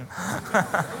deen.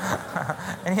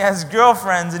 And he has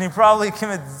girlfriends and he probably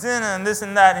commits zina and this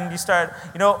and that. And you start,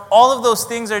 all of those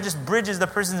things are just bridges. The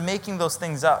person's making those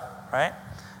things up, right?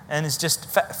 And it's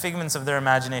just figments of their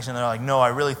imagination. They're like, no, I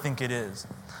really think it is.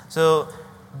 So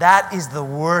that is the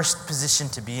worst position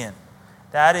to be in.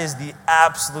 That is the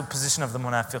absolute position of the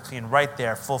munafiqeen right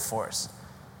there, full force.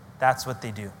 That's what they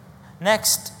do.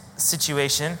 Next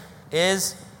situation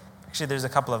is, actually there's a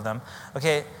couple of them.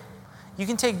 Okay, you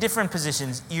can take different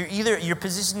positions. Your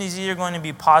position is either going to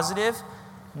be positive,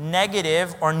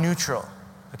 negative, or neutral.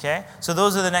 Okay, so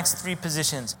those are the next 3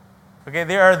 positions. Okay,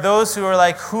 there are those who are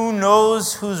like, who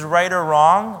knows who's right or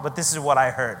wrong, but this is what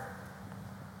I heard.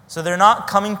 So they're not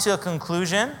coming to a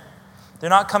conclusion.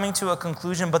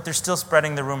 But they're still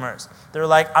spreading the rumors. They're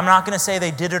like, I'm not going to say they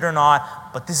did it or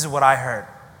not, but this is what I heard.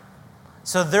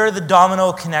 So they're the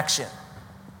domino connection.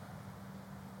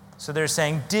 So they're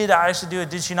saying, did Aisha do it?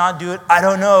 Did she not do it? I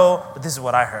don't know, but this is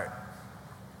what I heard.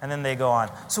 And then they go on.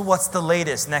 So what's the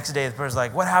latest? Next day, the person's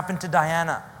like, what happened to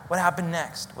Diana? What happened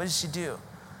next? What did she do?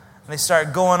 And they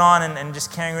start going on and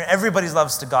just carrying around. Everybody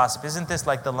loves to gossip. Isn't this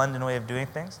like the London way of doing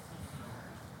things?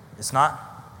 It's not.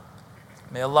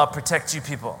 May Allah protect you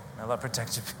people. May Allah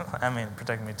protect you people. I mean,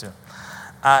 protect me too.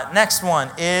 Next one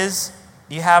is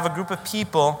you have a group of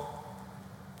people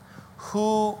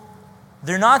who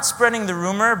they're not spreading the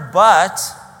rumor, but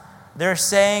they're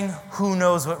saying who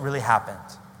knows what really happened.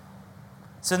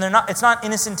 So it's not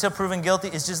innocent until proven guilty.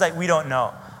 It's just like we don't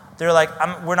know. They're like,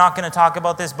 we're not going to talk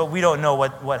about this, but we don't know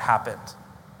what happened.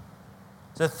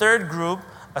 So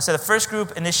the first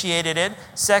group initiated it.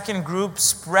 Second group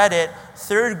spread it.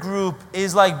 Third group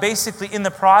is like basically in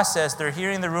the process. They're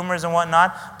hearing the rumors and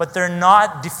whatnot, but they're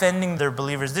not defending their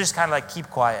believers. They're just kind of like, keep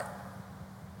quiet.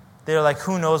 They're like,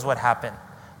 who knows what happened?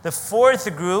 The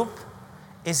fourth group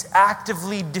is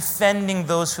actively defending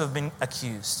those who have been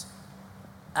accused.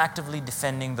 Actively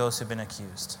defending those who have been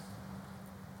accused.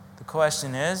 The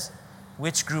question is,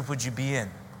 which group would you be in?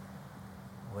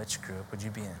 Which group would you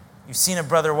be in? You've seen a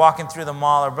brother walking through the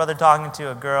mall, or a brother talking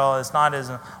to a girl, it's not his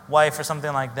wife or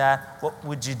something like that. What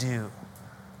would you do?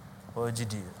 What would you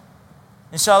do?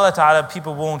 Inshallah ta'ala,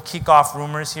 people won't kick off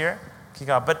rumors here.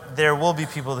 But there will be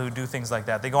people who do things like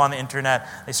that. They go on the internet,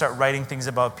 they start writing things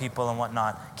about people and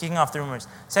whatnot, kicking off the rumors.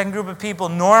 Second group of people,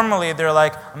 normally they're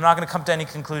like, I'm not going to come to any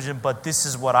conclusion, but this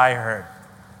is what I heard.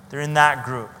 They're in that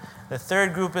group. The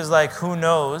third group is like, who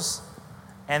knows?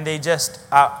 And they just,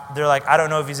 they're like, I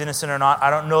don't know if he's innocent or not. I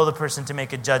don't know the person to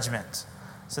make a judgment.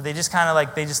 So they just kind of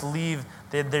like, they just leave.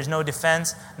 There's no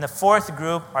defense. And the fourth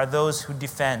group are those who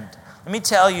defend. Let me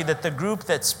tell you that the group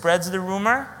that spreads the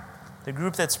rumor,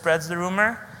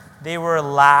 they were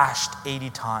lashed 80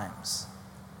 times.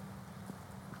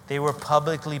 They were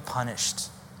publicly punished.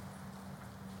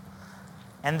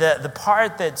 And the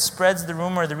part that spreads the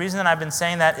rumor, the reason that I've been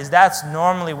saying that is that's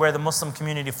normally where the Muslim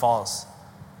community falls.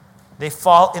 They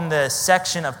fall in the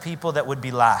section of people that would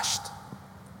be lashed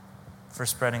for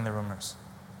spreading the rumors.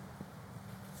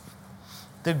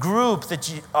 The group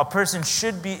that a person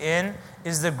should be in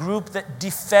is the group that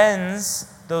defends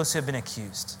those who have been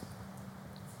accused.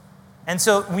 And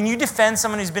so when you defend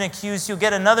someone who's been accused, you'll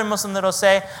get another Muslim that will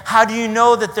say, how do you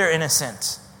know that they're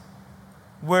innocent?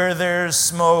 Where there's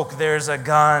smoke, there's a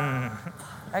gun.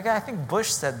 I think Bush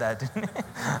said that, didn't he?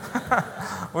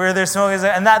 Where there's smoke,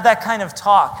 and that kind of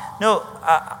talk. No,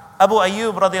 Abu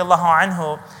Ayyub radiallahu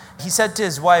anhu, he said to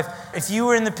his wife, if you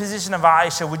were in the position of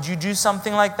Aisha, would you do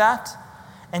something like that?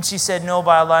 And she said, no,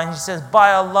 by Allah. And he says,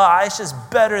 by Allah, Aisha's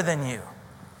better than you.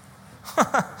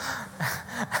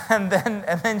 And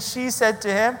then she said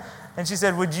to him, and she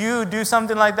said, would you do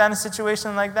something like that in a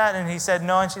situation like that? And he said,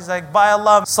 no. And she's like, by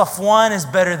Allah, Safwan is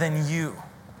better than you.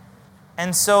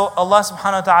 And so Allah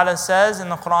subhanahu wa ta'ala says in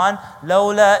the Quran,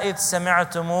 لَوْلَا إِذْ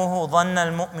سَمِعْتُمُوهُ ظَنَّ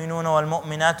الْمُؤْمِنُونَ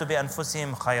وَالْمُؤْمِنَاتُ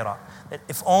بِأَنفُسِهِمْ خَيْرًا. That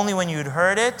if only when you'd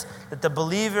heard it, that the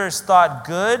believers thought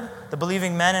good, the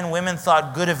believing men and women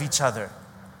thought good of each other.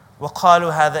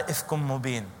 وَقَالُوا هَذَا إِفْكٌ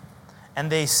مُبِينٌ.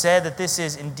 And they said that this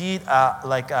is indeed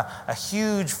a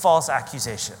huge false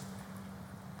accusation.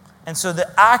 And so the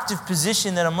active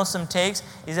position that a Muslim takes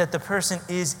is that the person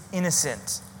is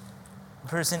innocent. The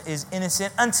person is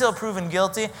innocent until proven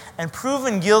guilty. And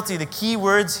proven guilty, the key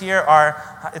words here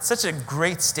are, it's such a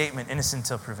great statement, innocent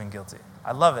until proven guilty.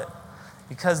 I love it.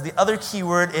 Because the other key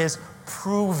word is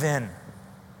proven.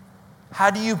 How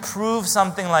do you prove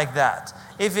something like that?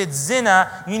 If it's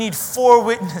zina, you need 4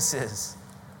 witnesses.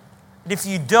 If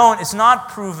you don't, it's not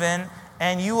proven,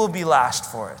 and you will be lashed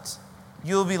for it.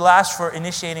 You will be lashed for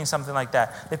initiating something like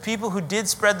that. The people who did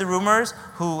spread the rumors,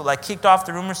 who kicked off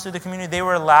the rumors through the community, they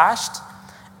were lashed.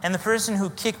 And the person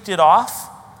who kicked it off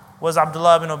was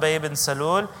Abdullah ibn Ubay ibn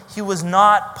Salul. He was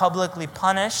not publicly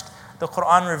punished. The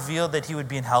Quran revealed that he would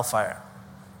be in hellfire.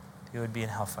 He would be in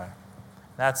hellfire.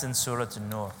 That's in Surah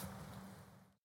An-Nur.